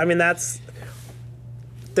awesome. Yeah, I mean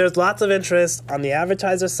there's lots of interest on the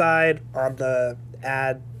advertiser side, on the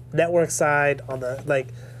ad network side, on the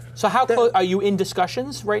So how close are you in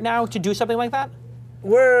discussions right now to do something like that?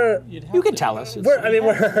 we're You can tell us. You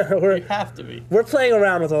we're have to be. we're playing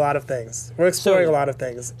around with a lot of things. We're exploring So- a lot of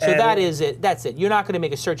things. So And that is it. That's it. You're not going to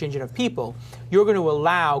make a search engine of people. You're going to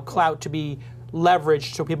allow Klout to be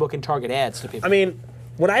leveraged so people can target ads to people. I mean,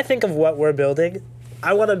 when I think of what we're building,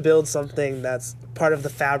 I want to build something that's part of the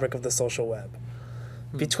fabric of the social web.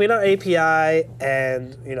 Between our API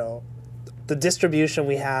and the distribution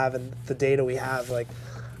we have and the data we have, like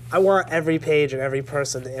I want every page and every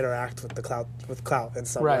person to interact with Klout in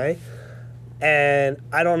some Right. way. And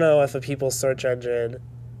I don't know if a people's search engine,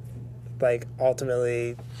 like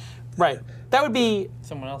ultimately, right. That would be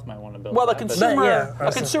Someone else might want to build. well, a that, but- consumer. yeah,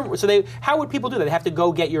 A consumer. So how would people do that? They have to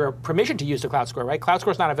go get your permission to use the Klout score, right? Klout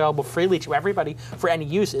score is not available freely to everybody for any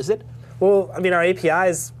use, is it? well, I mean, our API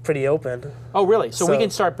is pretty open. Oh, really? So we So- can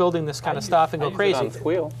start building this kind of stuff and I go use it crazy. on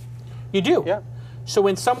Squeal. You do. Yeah. So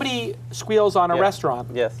when somebody squeals on a Yeah. restaurant,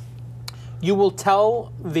 Yes. you will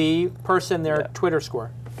tell the person their Yeah. Twitter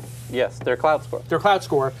score, Yes. Their Cloud score. their Klout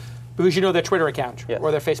score, because you know their Twitter account Yes.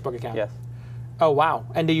 or their Facebook account. Yes. Oh, wow.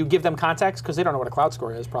 And do you give them context? Because they don't know what a Klout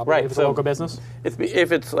score is, probably, Right, if it's a so- local business.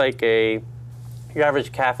 If it's like your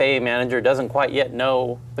average cafe manager doesn't quite yet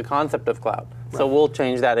know the concept of cloud. So we'll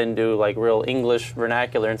change that into like real English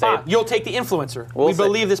vernacular and say, You'll take the influencer. we'll We say-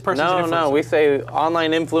 believe this person's an influencer. No, we say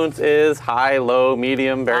online influence is high, low,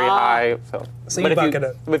 medium, very high. So but you if bucket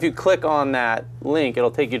it. But if you click on that link,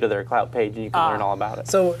 it'll take you to their cloud page and you can learn all about it.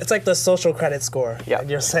 So it's like the social credit score. Yeah. And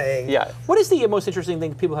you're saying, Yeah. What is the most interesting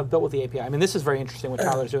thing people have built with the API? I mean, this is very interesting what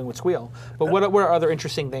Tyler's doing with Squeal. But what are other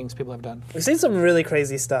interesting things people have done? we've seen some really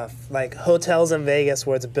crazy stuff, like hotels in Vegas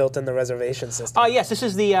where it's built in the reservation system. Yes, this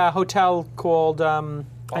is the hotel called, I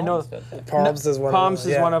know. Palms does that. Palms is one Palms of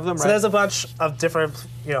them. is one of them, So right. there's a bunch of different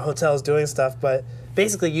hotels doing stuff, but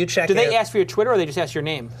basically you check Do they in. ask for your Twitter or they just ask your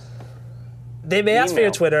name? They may ask for your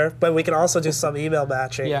Email. Twitter, but we can also do some email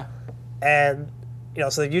matching. Yeah. And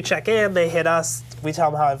so you check in, they hit us, we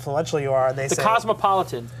tell them how influential you are, and they The say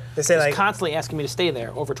Cosmopolitan they say is like constantly asking me to stay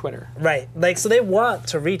there over Twitter. right, like so they want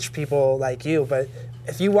to reach people like you, but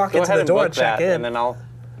if you walk Go into ahead the and door book and check that, in, and then I'll.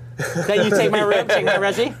 Then you take my take my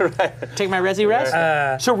resi, take my resi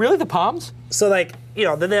res. So really, the Palms? so like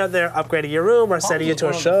then they're upgrading your room or sending you to a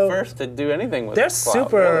One of show. the first to do anything with They're cloud,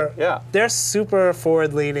 super, really. Yeah. They're super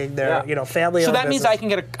forward leaning. They're Yeah. family. So that means I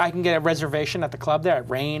can get a reservation at the club there at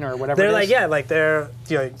Rain or whatever. They're it like is. like they're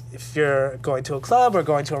if you're going to a club or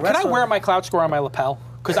going to a Can restaurant. I wear my Klout score on my lapel?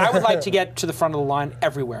 Because I would like to get to the front of the line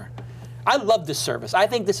everywhere. I love this service. I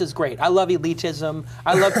think this is great. I love elitism.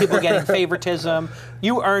 I love people getting favoritism.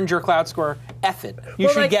 You earned your Klout score. F it. You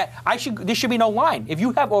Well, should like- get. There should be no line. If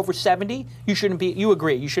you have over 70, you shouldn't be. You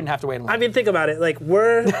agree. You shouldn't have to wait in line. I mean, think about it. Like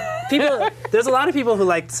we're people. there's a lot of people who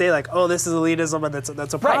like to say like, oh, this is elitism and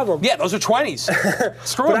that's a problem. Right. Yeah, those are 20s.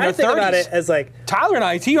 Screw them, But I they're think 30s. about it as like, Tyler and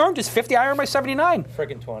IT aren't just 50, I earned my 79.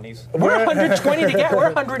 Friggin' 20s. We're 120 together.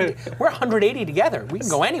 We're 180 together. We can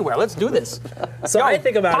go anywhere. Let's do this. so I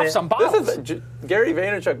think about Pop it. some bottles. This is Gary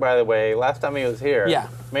Vaynerchuk, by the way. Last time he was here, Yeah.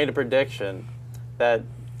 made a prediction that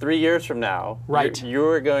 3 years from now, Right.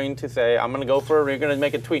 you're going to say, "I'm going to go for." You're going to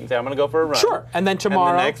make a tweet and say, "I'm going to go for a run." Sure. And then tomorrow,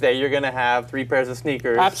 And the next day, you're going to have 3 pairs of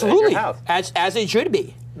sneakers absolutely, at your house. as it should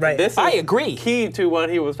be. Right. This I is agree. key to what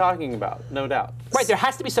he was talking about, no doubt. Right, there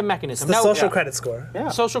has to be some mechanism. the Now, social credit score. Yeah.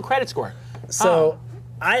 social credit score. So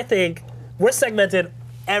I think we're segmented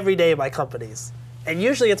every day by companies. And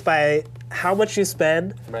usually it's by how much you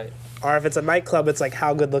spend, Right. or if it's a nightclub, it's like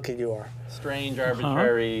how good looking you are. Strange,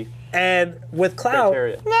 arbitrary And with Klout,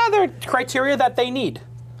 criteria. No, they're criteria that they need.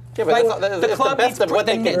 Yeah, but Like, that's, the it's club the needs best of what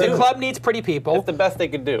they can the do. club needs pretty people. It's the best they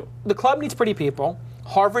could do. The club needs pretty people.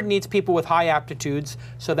 Harvard needs people with high aptitudes,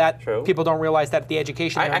 so that True. people don't realize that the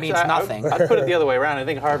education there means nothing. I'd put it the other way around. I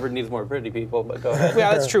think Harvard needs more pretty people, but go ahead.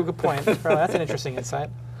 Yeah, that's true. Good point. Well, that's an interesting insight.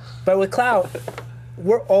 but with Klout,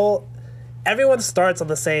 everyone starts on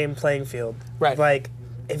the same playing field. Right. Like,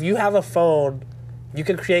 if you have a phone, you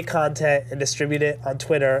can create content and distribute it on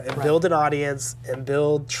Twitter and build an audience and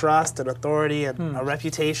build trust and authority and a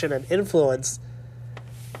reputation and influence,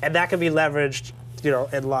 and that can be leveraged,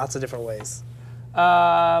 in lots of different ways.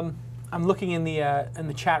 I'm looking in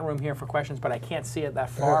the chat room here for questions, but I can't see it that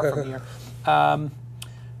far from here.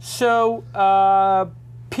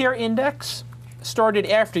 Peer Index started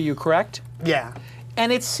after you, correct? Yeah.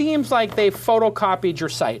 And it seems like they photocopied your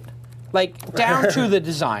site, like down to the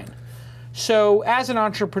design. So as an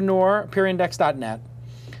entrepreneur, peerindex.net,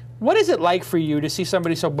 what is it like for you to see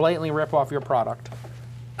somebody so blatantly rip off your product?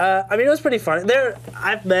 I mean, it was pretty fun.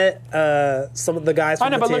 I've met some of the guys from I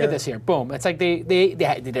know, the but look team. at this here. Boom. It's like they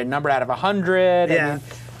did a number out of 100. Yeah. I mean,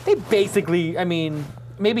 they basically,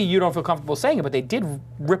 maybe you don't feel comfortable saying it, but they did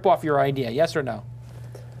rip off your idea, yes or no?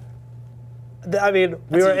 I mean,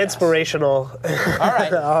 we a were yes. inspirational. All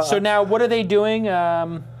right. So now what are they doing?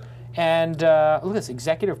 Look at this,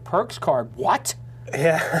 executive perks card. What?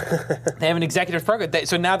 Yeah. They have an executive perk.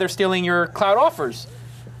 So now they're stealing your Klout offers.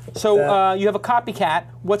 So you have a copycat.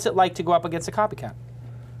 What's it like to go up against a copycat?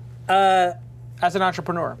 As an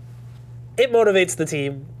entrepreneur. It motivates the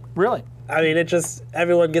team. Really? I mean,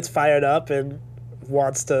 everyone gets fired up and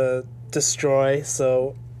wants to destroy,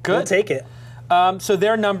 so we'll Good. take it. So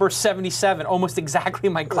their number 77, almost exactly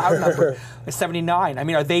my Klout number, is 79. I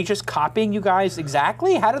mean, are they just copying you guys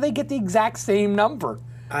exactly? How do they get the exact same number?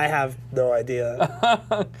 I have no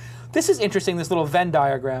idea. This is interesting, this little Venn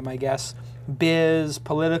diagram, I guess. Biz,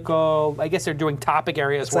 political, I guess they're doing topic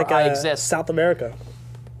areas It's where like I exist. South America.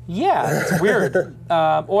 Yeah, it's weird.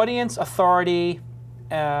 Audience, authority,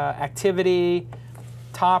 activity,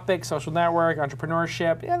 topic, social network,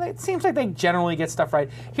 entrepreneurship. Yeah, it seems like they generally get stuff right.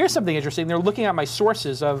 Here's something interesting. They're looking at my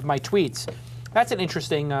sources of my tweets. That's an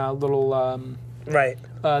interesting little Right.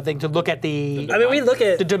 thing to look at the I mean, we look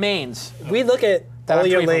at domains. all I'm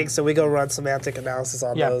your tweeting. links, and we go run semantic analysis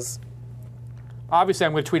on Yeah. those. Obviously,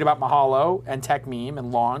 I'm going to tweet about Mahalo and Tech Meme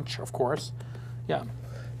and Launch, of course. Yeah.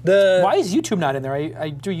 The Why is YouTube not in there? I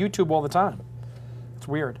do YouTube all the time. It's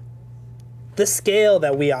weird. the scale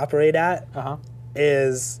that we operate at Uh-huh.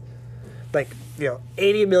 is like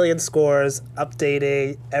 80 million scores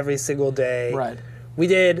updating every single day. Right. We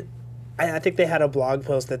did. I think they had a blog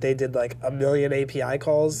post that they did like 1 million API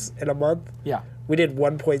calls in a month. Yeah. We did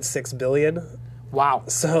 1.6 billion. Wow.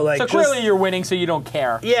 So like So clearly you're winning, so you don't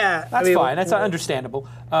care. yeah, That's fine. That's understandable.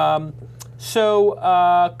 Kleiner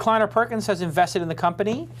Perkins has invested in the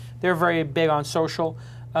company. They're very big on social.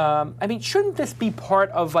 I mean, shouldn't this be part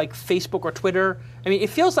of like Facebook or Twitter? I mean, it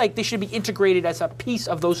feels like they should be integrated as a piece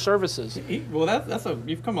of those services. Well,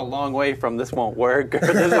 you've come a long way from this won't work or this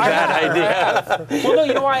is a bad idea. Well, no,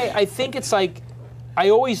 you know why? I think it's like, I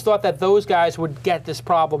always thought that those guys would get this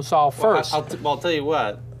problem solved first. I'll tell you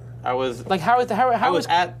what. I was Like how I was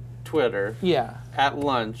is at Twitter yeah. at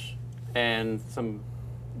lunch, and some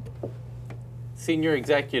senior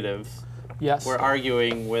executives Yes. were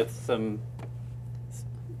arguing with some.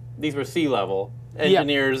 These were C-level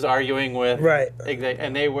engineers arguing with Right.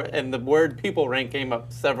 and the word people rank came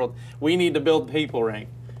up several. We need to build people rank,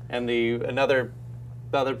 and the other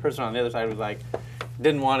person on the other side was like,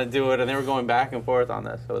 didn't want to do it, and they were going back and forth on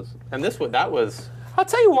this. That was I'll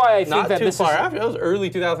tell you why I think not that too this far is. after. It was early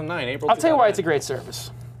 2009, April. I'll tell you why it's a 2009. great service.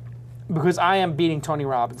 Because I am beating Tony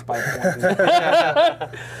Robbins by a point.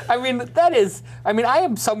 I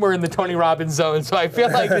am somewhere in the Tony Robbins zone, so I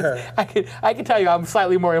feel like I can tell you I'm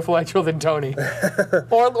slightly more influential than Tony.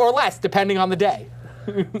 or less, depending on the day.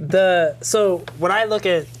 So when I look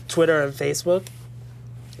at Twitter and Facebook,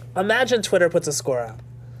 imagine Twitter puts a score out.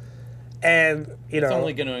 And, you know... It's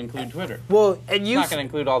only going to include Twitter. Well, and you... It's not going to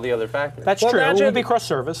include all the other factors. That's true. It would be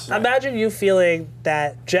cross-service. Imagine you feeling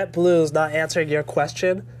that JetBlue is not answering your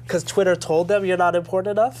question because Twitter told them you're not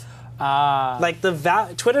important enough. Like,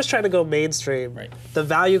 Twitter's trying to go mainstream. Right. The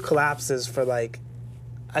value collapses for, like,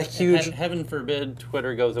 a huge... Heaven forbid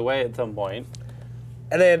Twitter goes away at some point.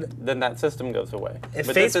 And then that system goes away. If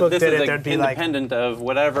but Facebook this did is it, there'd be independent of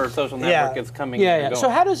whatever social network is coming. Yeah, yeah. and So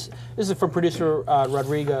going. how does, this is from producer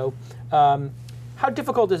Rodrigo, how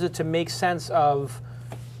difficult is it to make sense of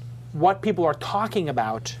what people are talking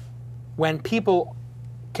about when people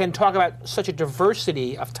can talk about such a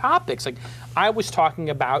diversity of topics? Like, I was talking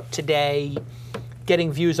about today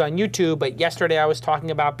getting views on YouTube, but yesterday I was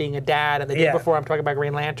talking about being a dad, and the day before I'm talking about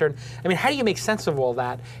Green Lantern. I mean, how do you make sense of all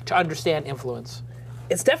that to understand influence?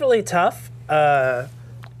 It's definitely tough,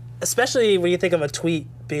 especially when you think of a tweet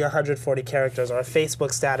being 140 characters or a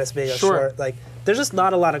Facebook status being a short. Like, there's just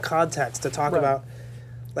not a lot of context to talk about.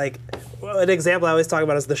 Like, an example I always talk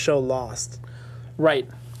about is the show Lost. Right.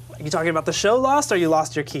 Are you talking about the show Lost or you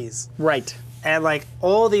lost your keys? Right. And like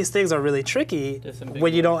all these things are really tricky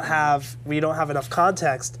when you don't have enough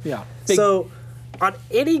context. Yeah. So on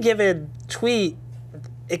any given tweet,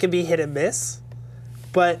 it can be hit and miss.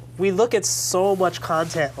 But we look at so much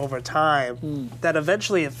content over time that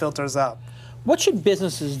eventually it filters up. What should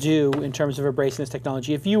businesses do in terms of embracing this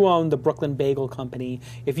technology? If you owned the Brooklyn Bagel Company,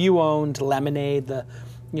 if you owned Lemonade, the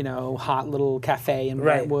hot little cafe in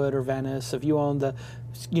Brentwood or Venice, if you owned the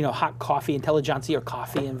hot coffee, Intelligentsia or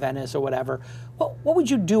coffee in Venice or whatever, what would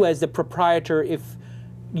you do as the proprietor if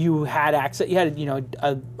you had access? You had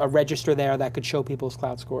a register there that could show people's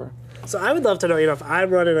Klout score. So I would love to know. If I'm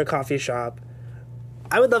running a coffee shop,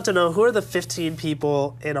 I would love to know who are the 15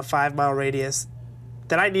 people in a 5-mile radius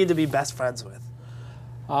that I need to be best friends with.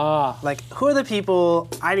 Like, who are the people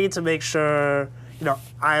I need to make sure,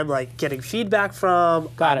 I'm like getting feedback from.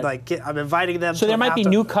 I'm inviting them. So there might be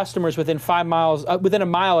new customers within 5 miles, within a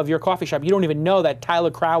mile of your coffee shop. You don't even know that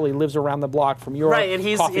Tyler Crowley lives around the block from your and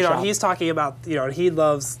he's coffee shop. He's talking about he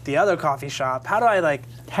loves the other coffee shop. How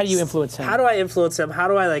do you influence him? How do I influence him? How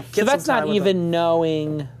do I get so that's some time not even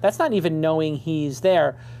knowing. That's not even knowing he's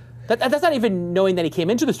there. That's not even knowing that he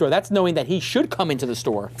came into the store. That's knowing that he should come into the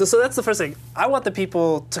store. So that's the first thing. I want the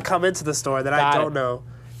people to come into the store that I don't know.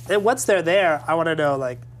 And once they're there, I want to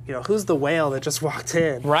know, who's the whale that just walked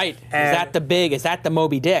in? Right. Is that the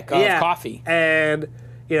Moby Dick of coffee? And,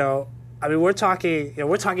 we're talking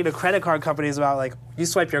to credit card companies about, you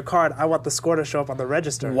swipe your card, I want the score to show up on the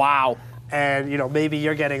register. Wow. And, maybe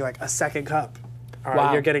you're getting, a second cup.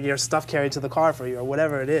 Or you're getting your stuff carried to the car for you, or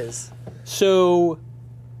whatever it is. So,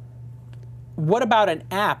 what about an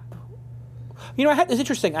app? It's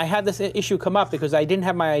interesting. I had this issue come up because I didn't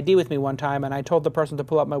have my ID with me one time, and I told the person to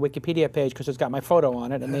pull up my Wikipedia page because it's got my photo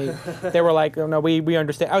on it, and they were like, "Oh no, we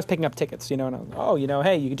understand." I was picking up tickets, and I was,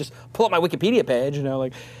 hey, you can just pull up my Wikipedia page,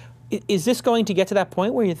 Is this going to get to that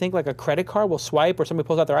point where you think a credit card will swipe, or somebody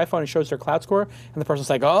pulls out their iPhone and shows their Klout score, and the person's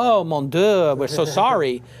like, "Oh mon Dieu, we're so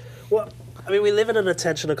sorry." Well, we live in an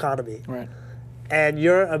attention economy, right? And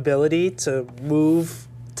your ability to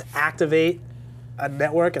activate a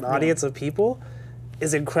network, an audience of people,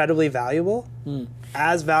 is incredibly valuable.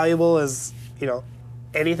 As valuable as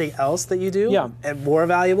anything else that you do, and more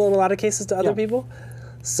valuable in a lot of cases to other people.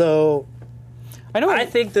 So, I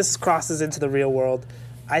think this crosses into the real world.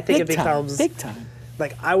 I think it becomes big time.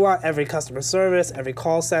 I want every customer service, every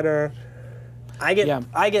call center. I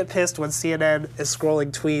get pissed when CNN is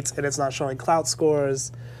scrolling tweets and it's not showing Klout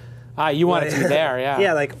scores. You want it to be there, yeah.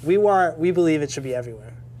 Yeah, we believe it should be everywhere.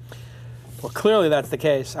 Well, clearly that's the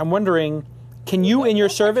case. I'm wondering, can you in your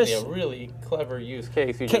service... Actually, a really clever use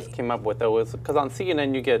case you just came up with, though, is because on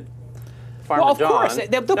CNN you get Farmer well, of John. Course.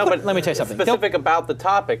 But let me tell you something. Specific about the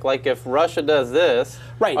topic, like if Russia does this...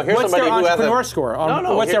 Right. Oh, here's what's their somebody entrepreneur score?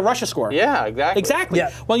 What's their Russia score? Yeah, exactly. Exactly.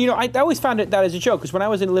 Yeah. Well, I always found that as a joke, because when I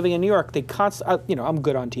was living in New York, they I'm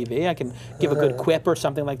good on TV. I can give a good quip or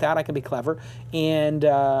something like that. I can be clever. And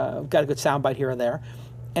got a good soundbite here or there.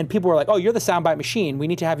 And people were like, "Oh, you're the soundbite machine. We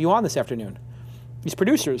need to have you on this afternoon." These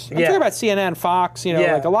producers. I'm talking about CNN, Fox,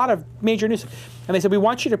 like a lot of major news. And they said, "We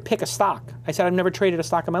want you to pick a stock." I said, "I've never traded a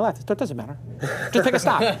stock in my life." It doesn't matter. Just pick a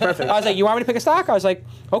stock. Perfect. I was like, "You want me to pick a stock?" I was like,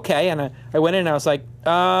 "Okay." And I went in and I was like,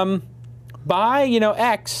 buy,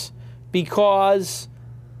 X because,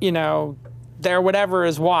 their whatever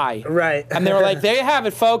is Y. Right. And they were like, "There you have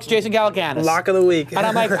it, folks. Jason Galliganis. Lock of the week." And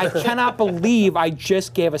I'm like, I cannot believe I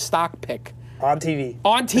just gave a stock pick. On TV.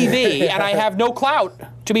 On TV, and I have no clout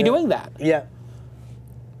to be doing that. Yeah.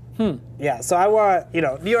 Yeah, so I want,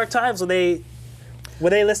 New York Times, when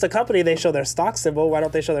they list a company, they show their stock symbol. Why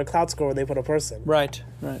don't they show their Klout score when they put a person? Right.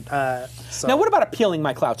 Now, what about appealing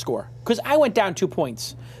my Klout score? Because I went down 2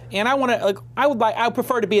 points, and I want to I would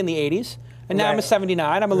prefer to be in the 80s, and now I'm a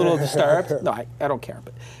 79. I'm a little disturbed. No, I don't care.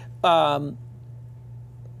 But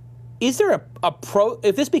is there a pro?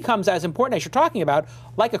 If this becomes as important as you're talking about,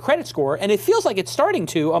 like a credit score, and it feels like it's starting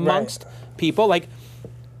to amongst people, like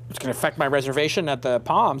it's going to affect my reservation at the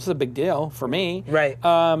Palms. It's a big deal for me. Right.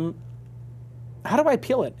 How do I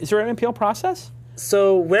appeal it? Is there an appeal process?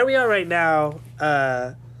 So where we are right now,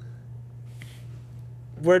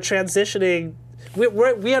 we're transitioning.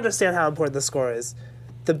 We understand how important the score is.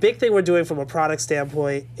 The big thing we're doing from a product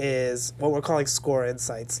standpoint is what we're calling score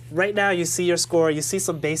insights. Right now, you see your score, you see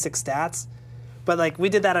some basic stats, but like we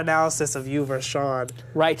did that analysis of you versus Sean,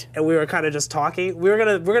 right? And we were kind of just talking. We're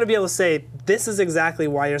gonna be able to say this is exactly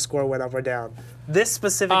why your score went up or down. This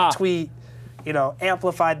specific tweet,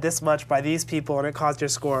 amplified this much by these people and it caused your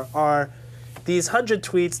score. Or these 100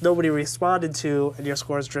 tweets nobody responded to and your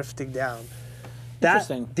score is drifting down.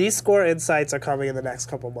 Interesting. These score insights are coming in the next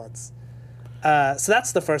couple months. So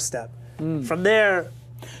that's the first step. From there,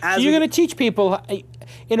 so you're going to teach people,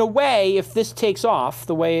 in a way, if this takes off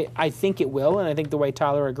the way I think it will, and I think the way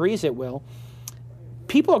Tyler agrees it will,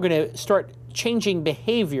 people are going to start changing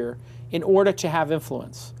behavior in order to have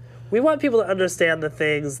influence. We want people to understand the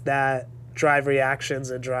things that drive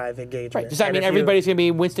reactions and drive engagement. Right. Does that mean everybody's going to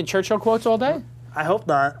be Winston Churchill quotes all day? I hope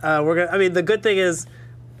not. The good thing is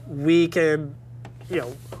we can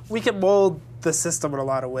mold the system in a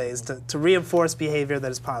lot of ways to reinforce behavior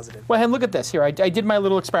that is positive. Well, and look at this here. I did my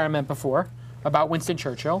little experiment before about Winston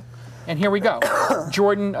Churchill, and here we go.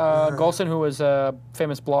 Jordan Golson, who was a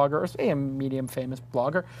famous blogger, a medium famous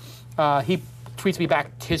blogger, he tweets me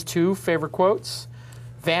back his 2 favorite quotes.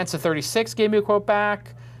 Vance of 36 gave me a quote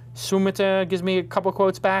back. Sumita gives me a couple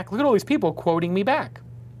quotes back. Look at all these people quoting me back.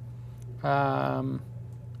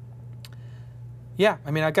 Yeah,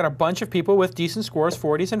 I got a bunch of people with decent scores,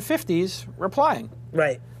 40s and 50s, replying.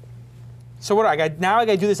 Right. So what do I got? Now I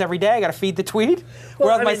got to do this every day? I got to feed the tweet?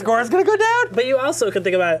 Or else my score is going to go down? But you also can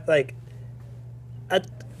think about, like, a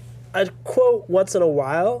quote once in a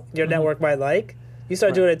while your network might like. You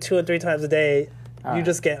start doing it 2 and 3 times a day, you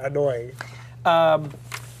just get annoying.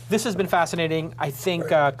 This has been fascinating. I think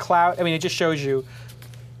Klout, it just shows you,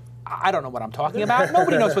 I don't know what I'm talking about.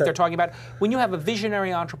 Nobody knows what they're talking about. When you have a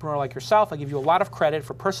visionary entrepreneur like yourself, I give you a lot of credit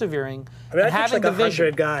for persevering and having the vision.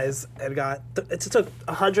 100 guys and it took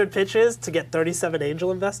 100 pitches to get 37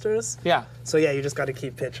 angel investors. Yeah. So yeah, you just got to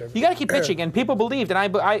keep pitching. You got to keep pitching, and people believed. And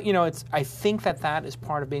I think that is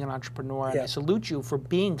part of being an entrepreneur. And I salute you for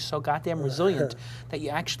being so goddamn resilient that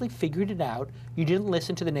you actually figured it out. You didn't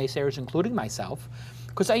listen to the naysayers, including myself,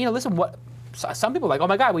 because listen what. Some people are like, oh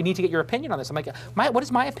my God, we need to get your opinion on this. I'm like, what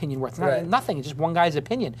is my opinion worth? Nothing. It's just one guy's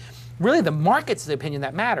opinion. Really, the market's the opinion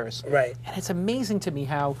that matters. Right. And it's amazing to me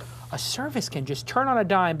how a service can just turn on a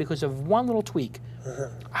dime because of one little tweak.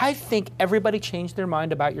 I think everybody changed their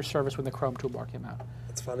mind about your service when the Chrome toolbar came out.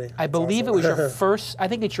 That's funny. I believe it was your first, I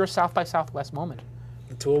think it's your South by Southwest moment.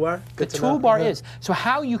 The toolbar? The toolbar is. So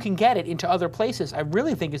how you can get it into other places, I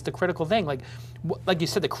really think is the critical thing. Like you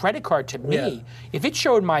said, the credit card to me, if it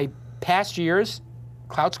showed my past years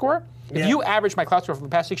Klout score, if you average my Klout score from the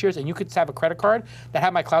past 6 years and you could have a credit card that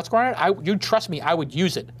had my Klout score on it, you'd trust me, I would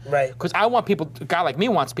use it. Right. Because I want people, a guy like me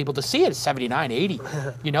wants people to see it as 79, 80.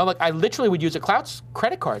 I literally would use a Klout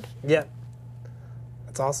credit card. Yeah.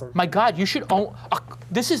 That's awesome. My God, you should own,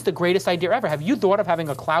 this is the greatest idea ever. Have you thought of having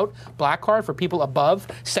a Klout black card for people above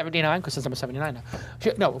 79? Because since I'm a 79 now.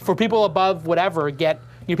 No, for people above whatever,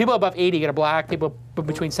 people above 80 get a black, people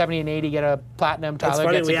between 70 and 80 get a platinum,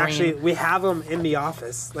 Tyler gets a green. We have them in the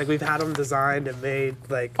office. Like, we've had them designed and made,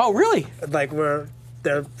 like... Oh, really? Like,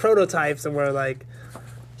 they're prototypes and we're like...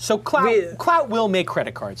 So Klout will make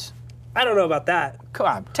credit cards. I don't know about that. Come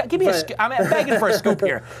on, give me I'm begging for a scoop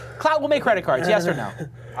here. Klout will make credit cards, yes or no?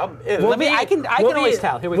 I can always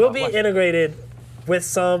tell. Here we go. We'll be integrated with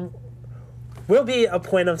some... We'll be a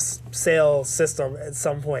point of sale system at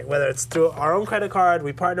some point, whether it's through our own credit card,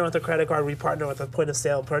 we partner with a credit card, we partner with a point of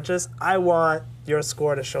sale purchase. I want your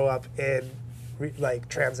score to show up in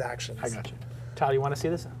transactions. I got you. Tyler, you want to see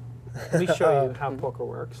this? Let me show you how poker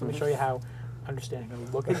works. Let me show you how understanding.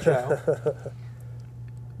 Look at Joe.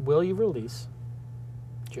 Will you release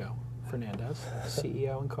Joe Fernandez,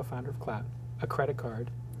 CEO and co-founder of Klout, a credit card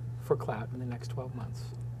for Klout in the next 12 months?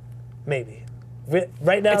 Maybe.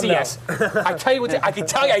 Right now, it's a yes. I tell you what, I can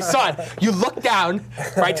tell you I saw it. You looked down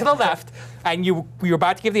right to the left, and you were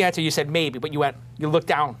about to give the answer. You said maybe, but you looked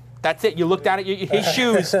down. That's it. You look down at his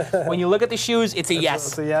shoes. When you look at the shoes, it's a yes.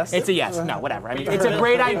 It's a yes? It's a yes. No, whatever. I mean, it's a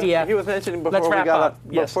great idea. He was mentioning Let's before wrap up.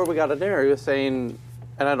 Yes. before we got on there, he was saying,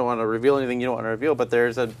 and I don't want to reveal anything you don't want to reveal, but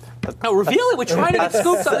there's No, reveal it. We're trying to get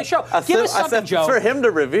scoops on the show. Give us something, Joe. For him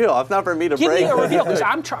to reveal. It's not for me to Give break. me a reveal, because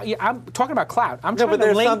I'm talking about Klout. I'm No, trying but to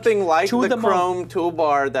there's link something like to the Chrome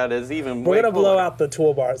toolbar that is even We're way going to blow cooler. out the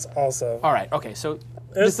toolbars also. All right. Okay. So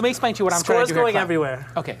let me explain to you what I'm trying to do Scores here. going Klout. everywhere.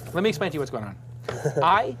 Okay. Let me explain to you what's going on.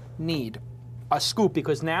 I need a scoop,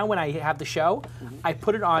 because now when I have the show, I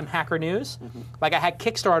put it on Hacker News. Like I had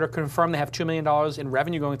Kickstarter confirm they have $2 million in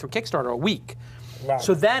revenue going through Kickstarter a week. Wow.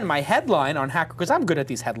 So then my headline on Hacker, because I'm good at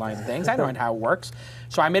these headline things, I know how it works.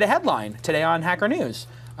 So I made a headline today on Hacker News,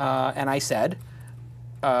 and I said,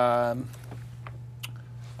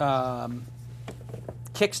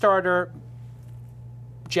 Kickstarter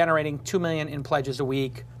generating $2 million in pledges a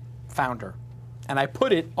week, founder. And I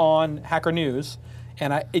put it on Hacker News,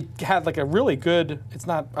 and it had like a really good, it's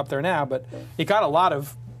not up there now, but it got a lot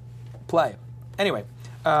of play. Anyway,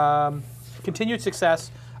 continued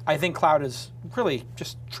success. I think Klout is really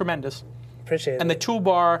just tremendous. Appreciate it. And the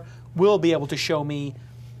toolbar will be able to show me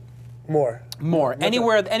More.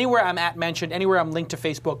 Anywhere I'm mentioned, anywhere I'm linked to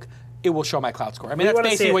Facebook, it will show my Klout score. I mean, that's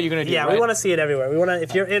basically what you're going to do, Yeah, right? we want to see it everywhere. We want to.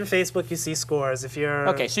 If you're in Facebook, you see scores. If you're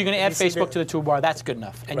Okay, so you're going to add Facebook to the toolbar. That's good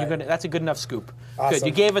enough, and Right. that's a good enough scoop. Awesome. Good.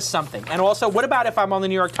 You gave us something. And also, what about if I'm on the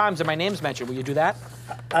New York Times and my name's mentioned? Will you do that?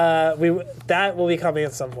 That will be coming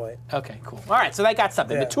at some point. Okay, cool. All right, so that got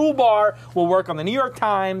something. Yeah. The toolbar will work on the New York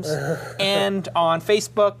Times and on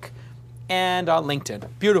Facebook and on LinkedIn.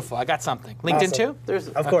 Beautiful. I got something. LinkedIn Awesome. too? There's,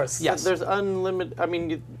 Of course. Yes. There's unlimited. I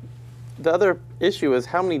mean, the other issue is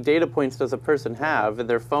how many data points does a person have, and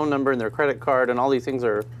their phone number and their credit card, and all these things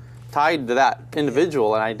are tied to that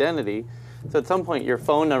individual and identity. So at some point, your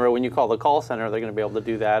phone number, when you call the call center, they're going to be able to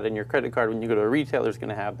do that, and your credit card, when you go to a retailer, is going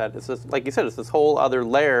to have that. It's just, like you said, it's this whole other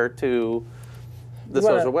layer to the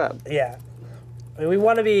social web. Yeah. I mean, we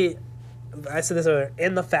want to be, I said this earlier,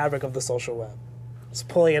 in the fabric of the social web. Just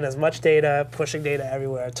pulling in as much data, pushing data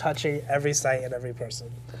everywhere, touching every site and every person.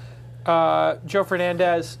 Joe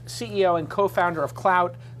Fernandez, CEO and co-founder of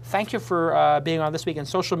Klout. Thank you for being on This Week in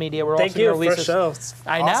Social Media. We're Thank also going to you. release First this. show. It's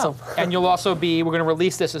I awesome. know. And you'll also be, we're going to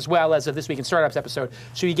release this as well as a This Week in Startups episode,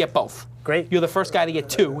 so you get both. Great. You're the first guy to get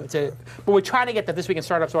two. But we're trying to get the This Week in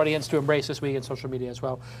Startups audience to embrace This Week in Social Media as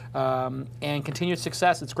well. And continued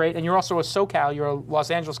success. It's great. And you're also a SoCal. You're a Los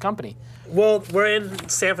Angeles company. Well, we're in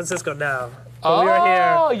San Francisco now. But Oh, we were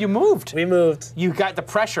here. you moved. We moved. You got the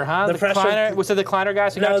pressure, huh? The pressure. Kleiner, was it the Kleiner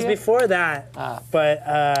guys who No, got it was you? before that.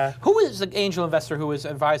 But Who was the angel investor who was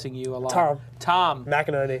advising you a lot? Tom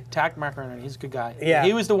McInerney. McInerney. He's a good guy. Yeah.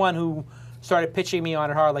 He was the one who started pitching me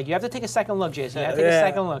on it hard. Like, you have to take a second look, Jason. You have to take a Yeah.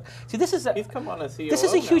 second look. See, this is He's come on as COO this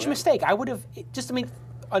is a now, huge right? mistake. I would have just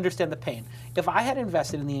understand the pain. If I had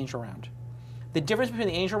invested in the angel round, the difference between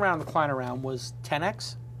the angel round and the Kleiner round was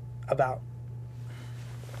 10x. About.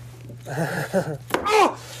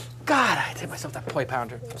 Oh, God, I did myself that poi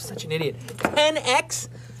pounder. I'm such an idiot. 10x.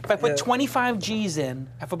 If I put 25 G's in,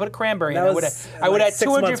 if I put a cranberry in, I would have. I would have 6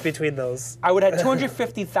 200. months between those. I would have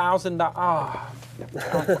 $250,000. Ah,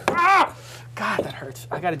 God, that hurts.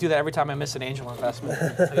 I got to do that every time I miss an angel investment.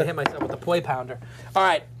 I can hit myself with the poi pounder. All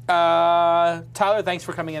right, Tyler, thanks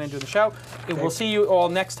for coming in and doing the show. We'll see you all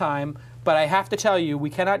next time. But I have to tell you,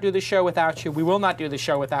 we cannot do the show without you. We will not do the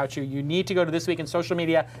show without you. You need to go to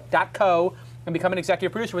thisweekinsocialmedia.co and become an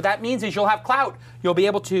executive producer. What that means is you'll have Klout. You'll be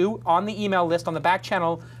able to, on the email list, on the back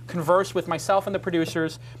channel, converse with myself and the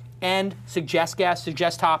producers and suggest guests,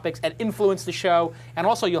 suggest topics, and influence the show. And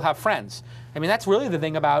also, you'll have friends. I mean, that's really the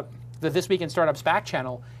thing about the This Week in Startups back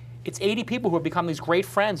channel. It's 80 people who have become these great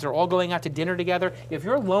friends. They're all going out to dinner together. If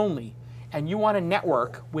you're lonely and you want to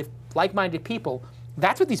network with like-minded people,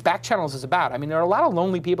 that's what these back channels is about. I mean, there are a lot of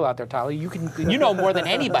lonely people out there, Tyler. You know more than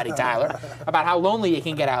anybody, Tyler, about how lonely it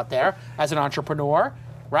can get out there as an entrepreneur,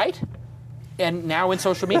 right? And now in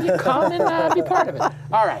social media, come and be part of it.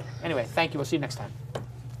 All right. Anyway, thank you. We'll see you next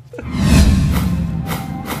time.